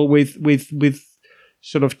interchangeable with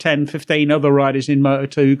sort of 10, 15 other riders in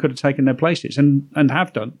Moto2 who could have taken their places and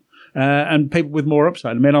have done. And people with more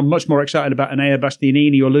upside. I mean, I'm much more excited about Enea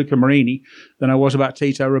Bastianini or Luca Marini than I was about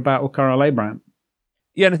Tito Rabat or Karel Abraham.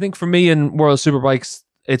 Yeah, and I think for me in World Superbikes,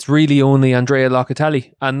 it's really only Andrea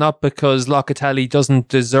Locatelli, and not because Locatelli doesn't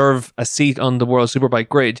deserve a seat on the World Superbike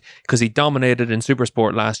grid because he dominated in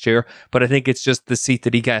Supersport last year, but I think it's just the seat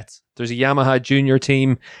that he gets. There's a Yamaha junior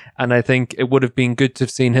team, and I think it would have been good to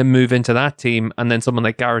have seen him move into that team, and then someone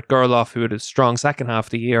like Garrett Gerloff, who had a strong second half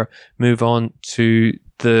of the year, move on to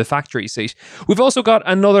the factory seat. We've also got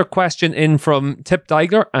another question in from Tip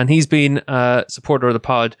Deigler, and he's been a supporter of the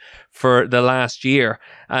pod for the last year,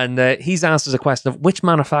 and he's asked us a question of which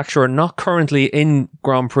manufacturer not currently in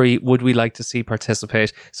Grand Prix would we like to see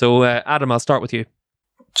participate. So Adam, I'll start with you.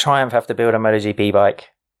 Triumph have to build a MotoGP bike.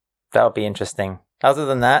 That would be interesting. Other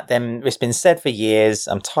than that, then it's been said for years.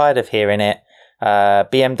 I'm tired of hearing it.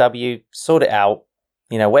 BMW, sort it out.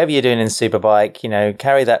 Whatever you're doing in Superbike,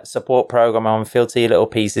 carry that support program on, filter your little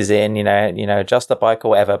pieces in, adjust the bike or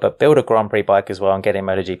whatever, but build a Grand Prix bike as well and get in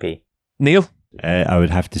MotoGP. Neil? I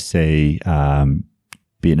would have to say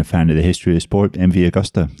being a fan of the history of sport, MV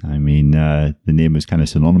Agusta. I mean, the name was kind of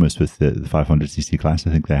synonymous with the 500cc class.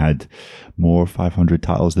 I think they had more 500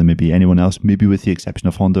 titles than maybe anyone else, maybe with the exception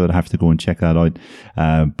of Honda. I'd have to go and check that out.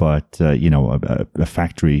 But a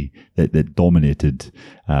factory that dominated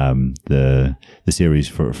the series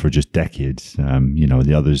for just decades.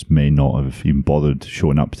 The others may not have even bothered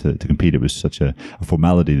showing up to compete. It was such a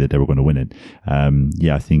formality that they were going to win it.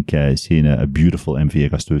 I think seeing a beautiful MV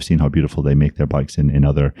Agusta, we've seen how beautiful they make their bikes in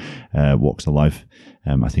other walks of life.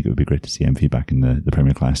 I think it would be great to see MV back in the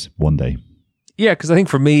Premier class one day. Yeah, because I think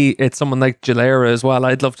for me, it's someone like Gilera as well.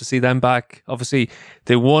 I'd love to see them back. Obviously,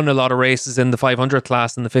 they won a lot of races in the 500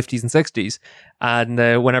 class in the 50s and 60s.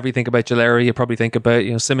 And whenever you think about Gilera, you probably think about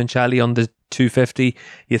Simoncelli on the 250.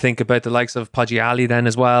 You think about the likes of Poggiali then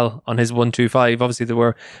as well on his 125. Obviously, there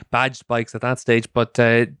were badged bikes at that stage, but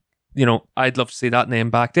I'd love to see that name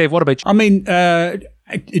back. Dave, what about you? I mean,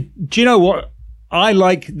 do you know what? I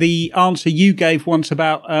like the answer you gave once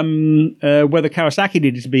about whether Kawasaki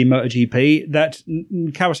needed to be in MotoGP, that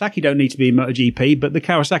Kawasaki don't need to be in MotoGP, but the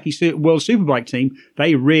Kawasaki World Superbike team,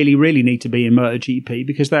 they really, really need to be in MotoGP,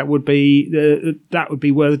 because that would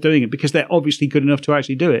be worth doing it, because they're obviously good enough to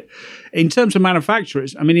actually do it. In terms of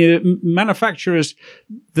manufacturers, I mean, manufacturers,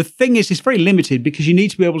 the thing is, it's very limited, because you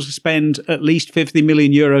need to be able to spend at least 50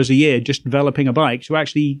 million euros a year just developing a bike to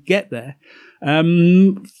actually get there.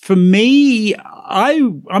 For me,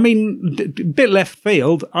 I mean, a bit left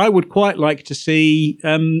field, I would quite like to see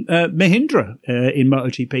Mahindra in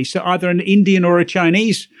MotoGP. So either an Indian or a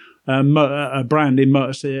Chinese brand in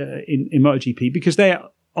MotoGP, because they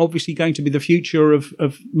are obviously going to be the future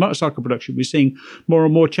of motorcycle production. We're seeing more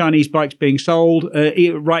and more Chinese bikes being sold.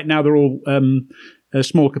 Right now, they're all a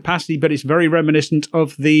small capacity, but it's very reminiscent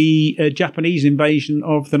of the Japanese invasion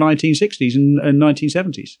of the 1960s and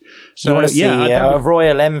 1970s. So,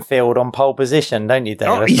 Royal Enfield on pole position, don't you, Dave?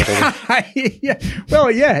 Oh, yeah. Well,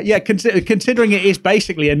 yeah. Considering it is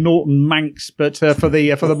basically a Norton Manx, but for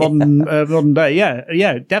the modern day,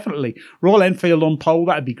 yeah, definitely. Royal Enfield on pole,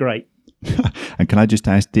 that'd be great. And can I just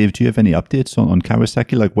ask, Dave, do you have any updates on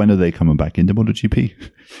Kawasaki? Like, when are they coming back into MotoGP?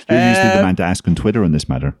 You're usually the man to ask on Twitter on this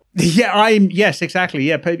matter. Yes, exactly.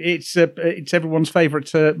 Yeah, it's everyone's favorite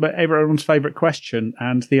question,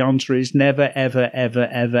 and the answer is never, ever, ever,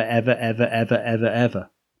 ever, ever, ever, ever, ever,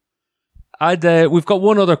 ever. We've got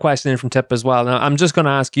one other question in from Tip as well. Now, I'm just going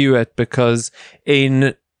to ask you it, because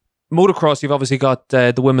in motocross, you've obviously got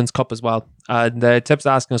the Women's Cup as well. And Tip's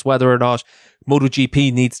asking us whether or not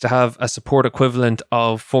MotoGP needs to have a support equivalent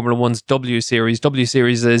of Formula One's W Series. W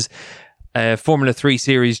Series is a Formula 3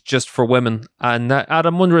 series just for women. And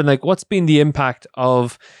I'm wondering, what's been the impact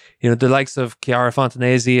of the likes of Chiara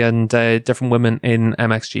Fontanesi and different women in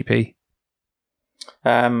MXGP?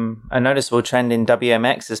 A noticeable trend in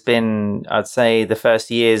WMX has been, I'd say, the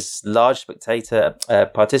first year's large spectator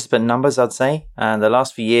participant numbers, I'd say. And the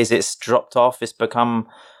last few years, it's dropped off. It's become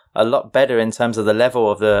a lot better in terms of the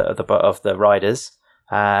level of the riders.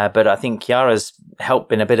 But I think Chiara's helped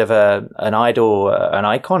been a bit of an idol, an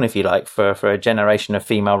icon, if you like, for a generation of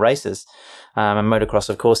female racers. And motocross,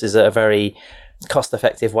 of course, is a very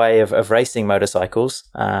cost-effective way of racing motorcycles.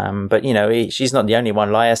 But she's not the only one.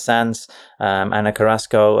 Laia Sanz, Ana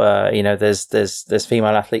Carrasco. There's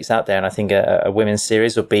female athletes out there, and I think a women's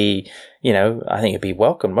series would be, I think it'd be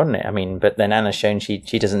welcome, wouldn't it? I mean, but then Anna's shown she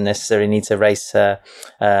doesn't necessarily need to race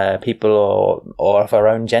people or of her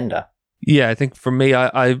own gender. Yeah, I think for me,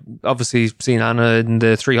 I've obviously seen Anna in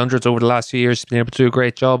the 300s over the last few years. She's been able to do a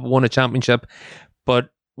great job, won a championship. But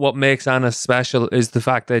what makes Anna special is the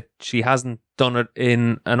fact that she hasn't done it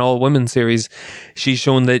in an all-women series. She's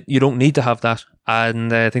shown that you don't need to have that.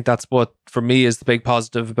 And I think that's what, for me, is the big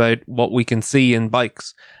positive about what we can see in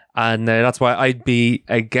bikes. And that's why I'd be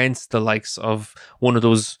against the likes of one of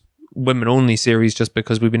those women-only series, just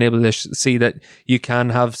because we've been able to see that you can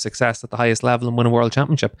have success at the highest level and win a world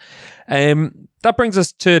championship. That brings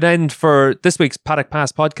us to an end for this week's Paddock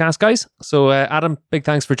Pass podcast, guys. So Adam, big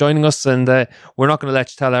thanks for joining us, and we're not going to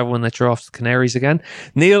let you tell everyone that you're off to the Canaries again.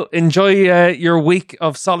 Neil, enjoy your week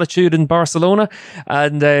of solitude in Barcelona,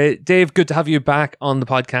 and Dave, good to have you back on the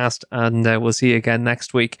podcast, and we'll see you again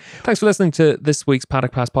next week. Thanks for listening to this week's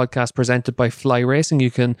Paddock Pass podcast presented by Fly Racing.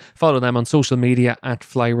 You can follow them on social media at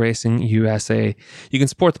Fly Racing USA. You can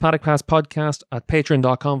support the Paddock Pass podcast at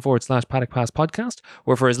patreon.com/Paddock Pass podcast,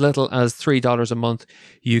 where for as little as $3 a month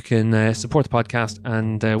you can support the podcast,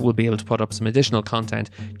 and we'll be able to put up some additional content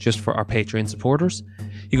just for our Patreon supporters.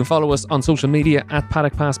 You can follow us on social media at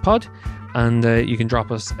Paddock Pass Pod, and you can drop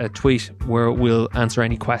us a tweet where we'll answer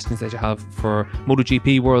any questions that you have for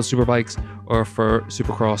MotoGP, World Superbikes, or for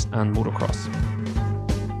Supercross and Motocross.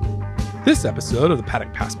 This episode of the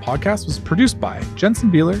Paddock Pass podcast was produced by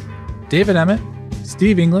Jensen Beeler, David Emmett,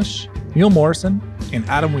 Steve English, Neil Morrison, and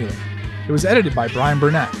Adam Wheeler. It was edited by Brian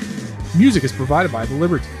Burnett. Music is provided by The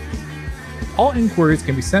Liberty. All inquiries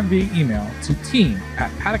can be sent via email to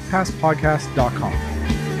team@paddockpasspodcast.com.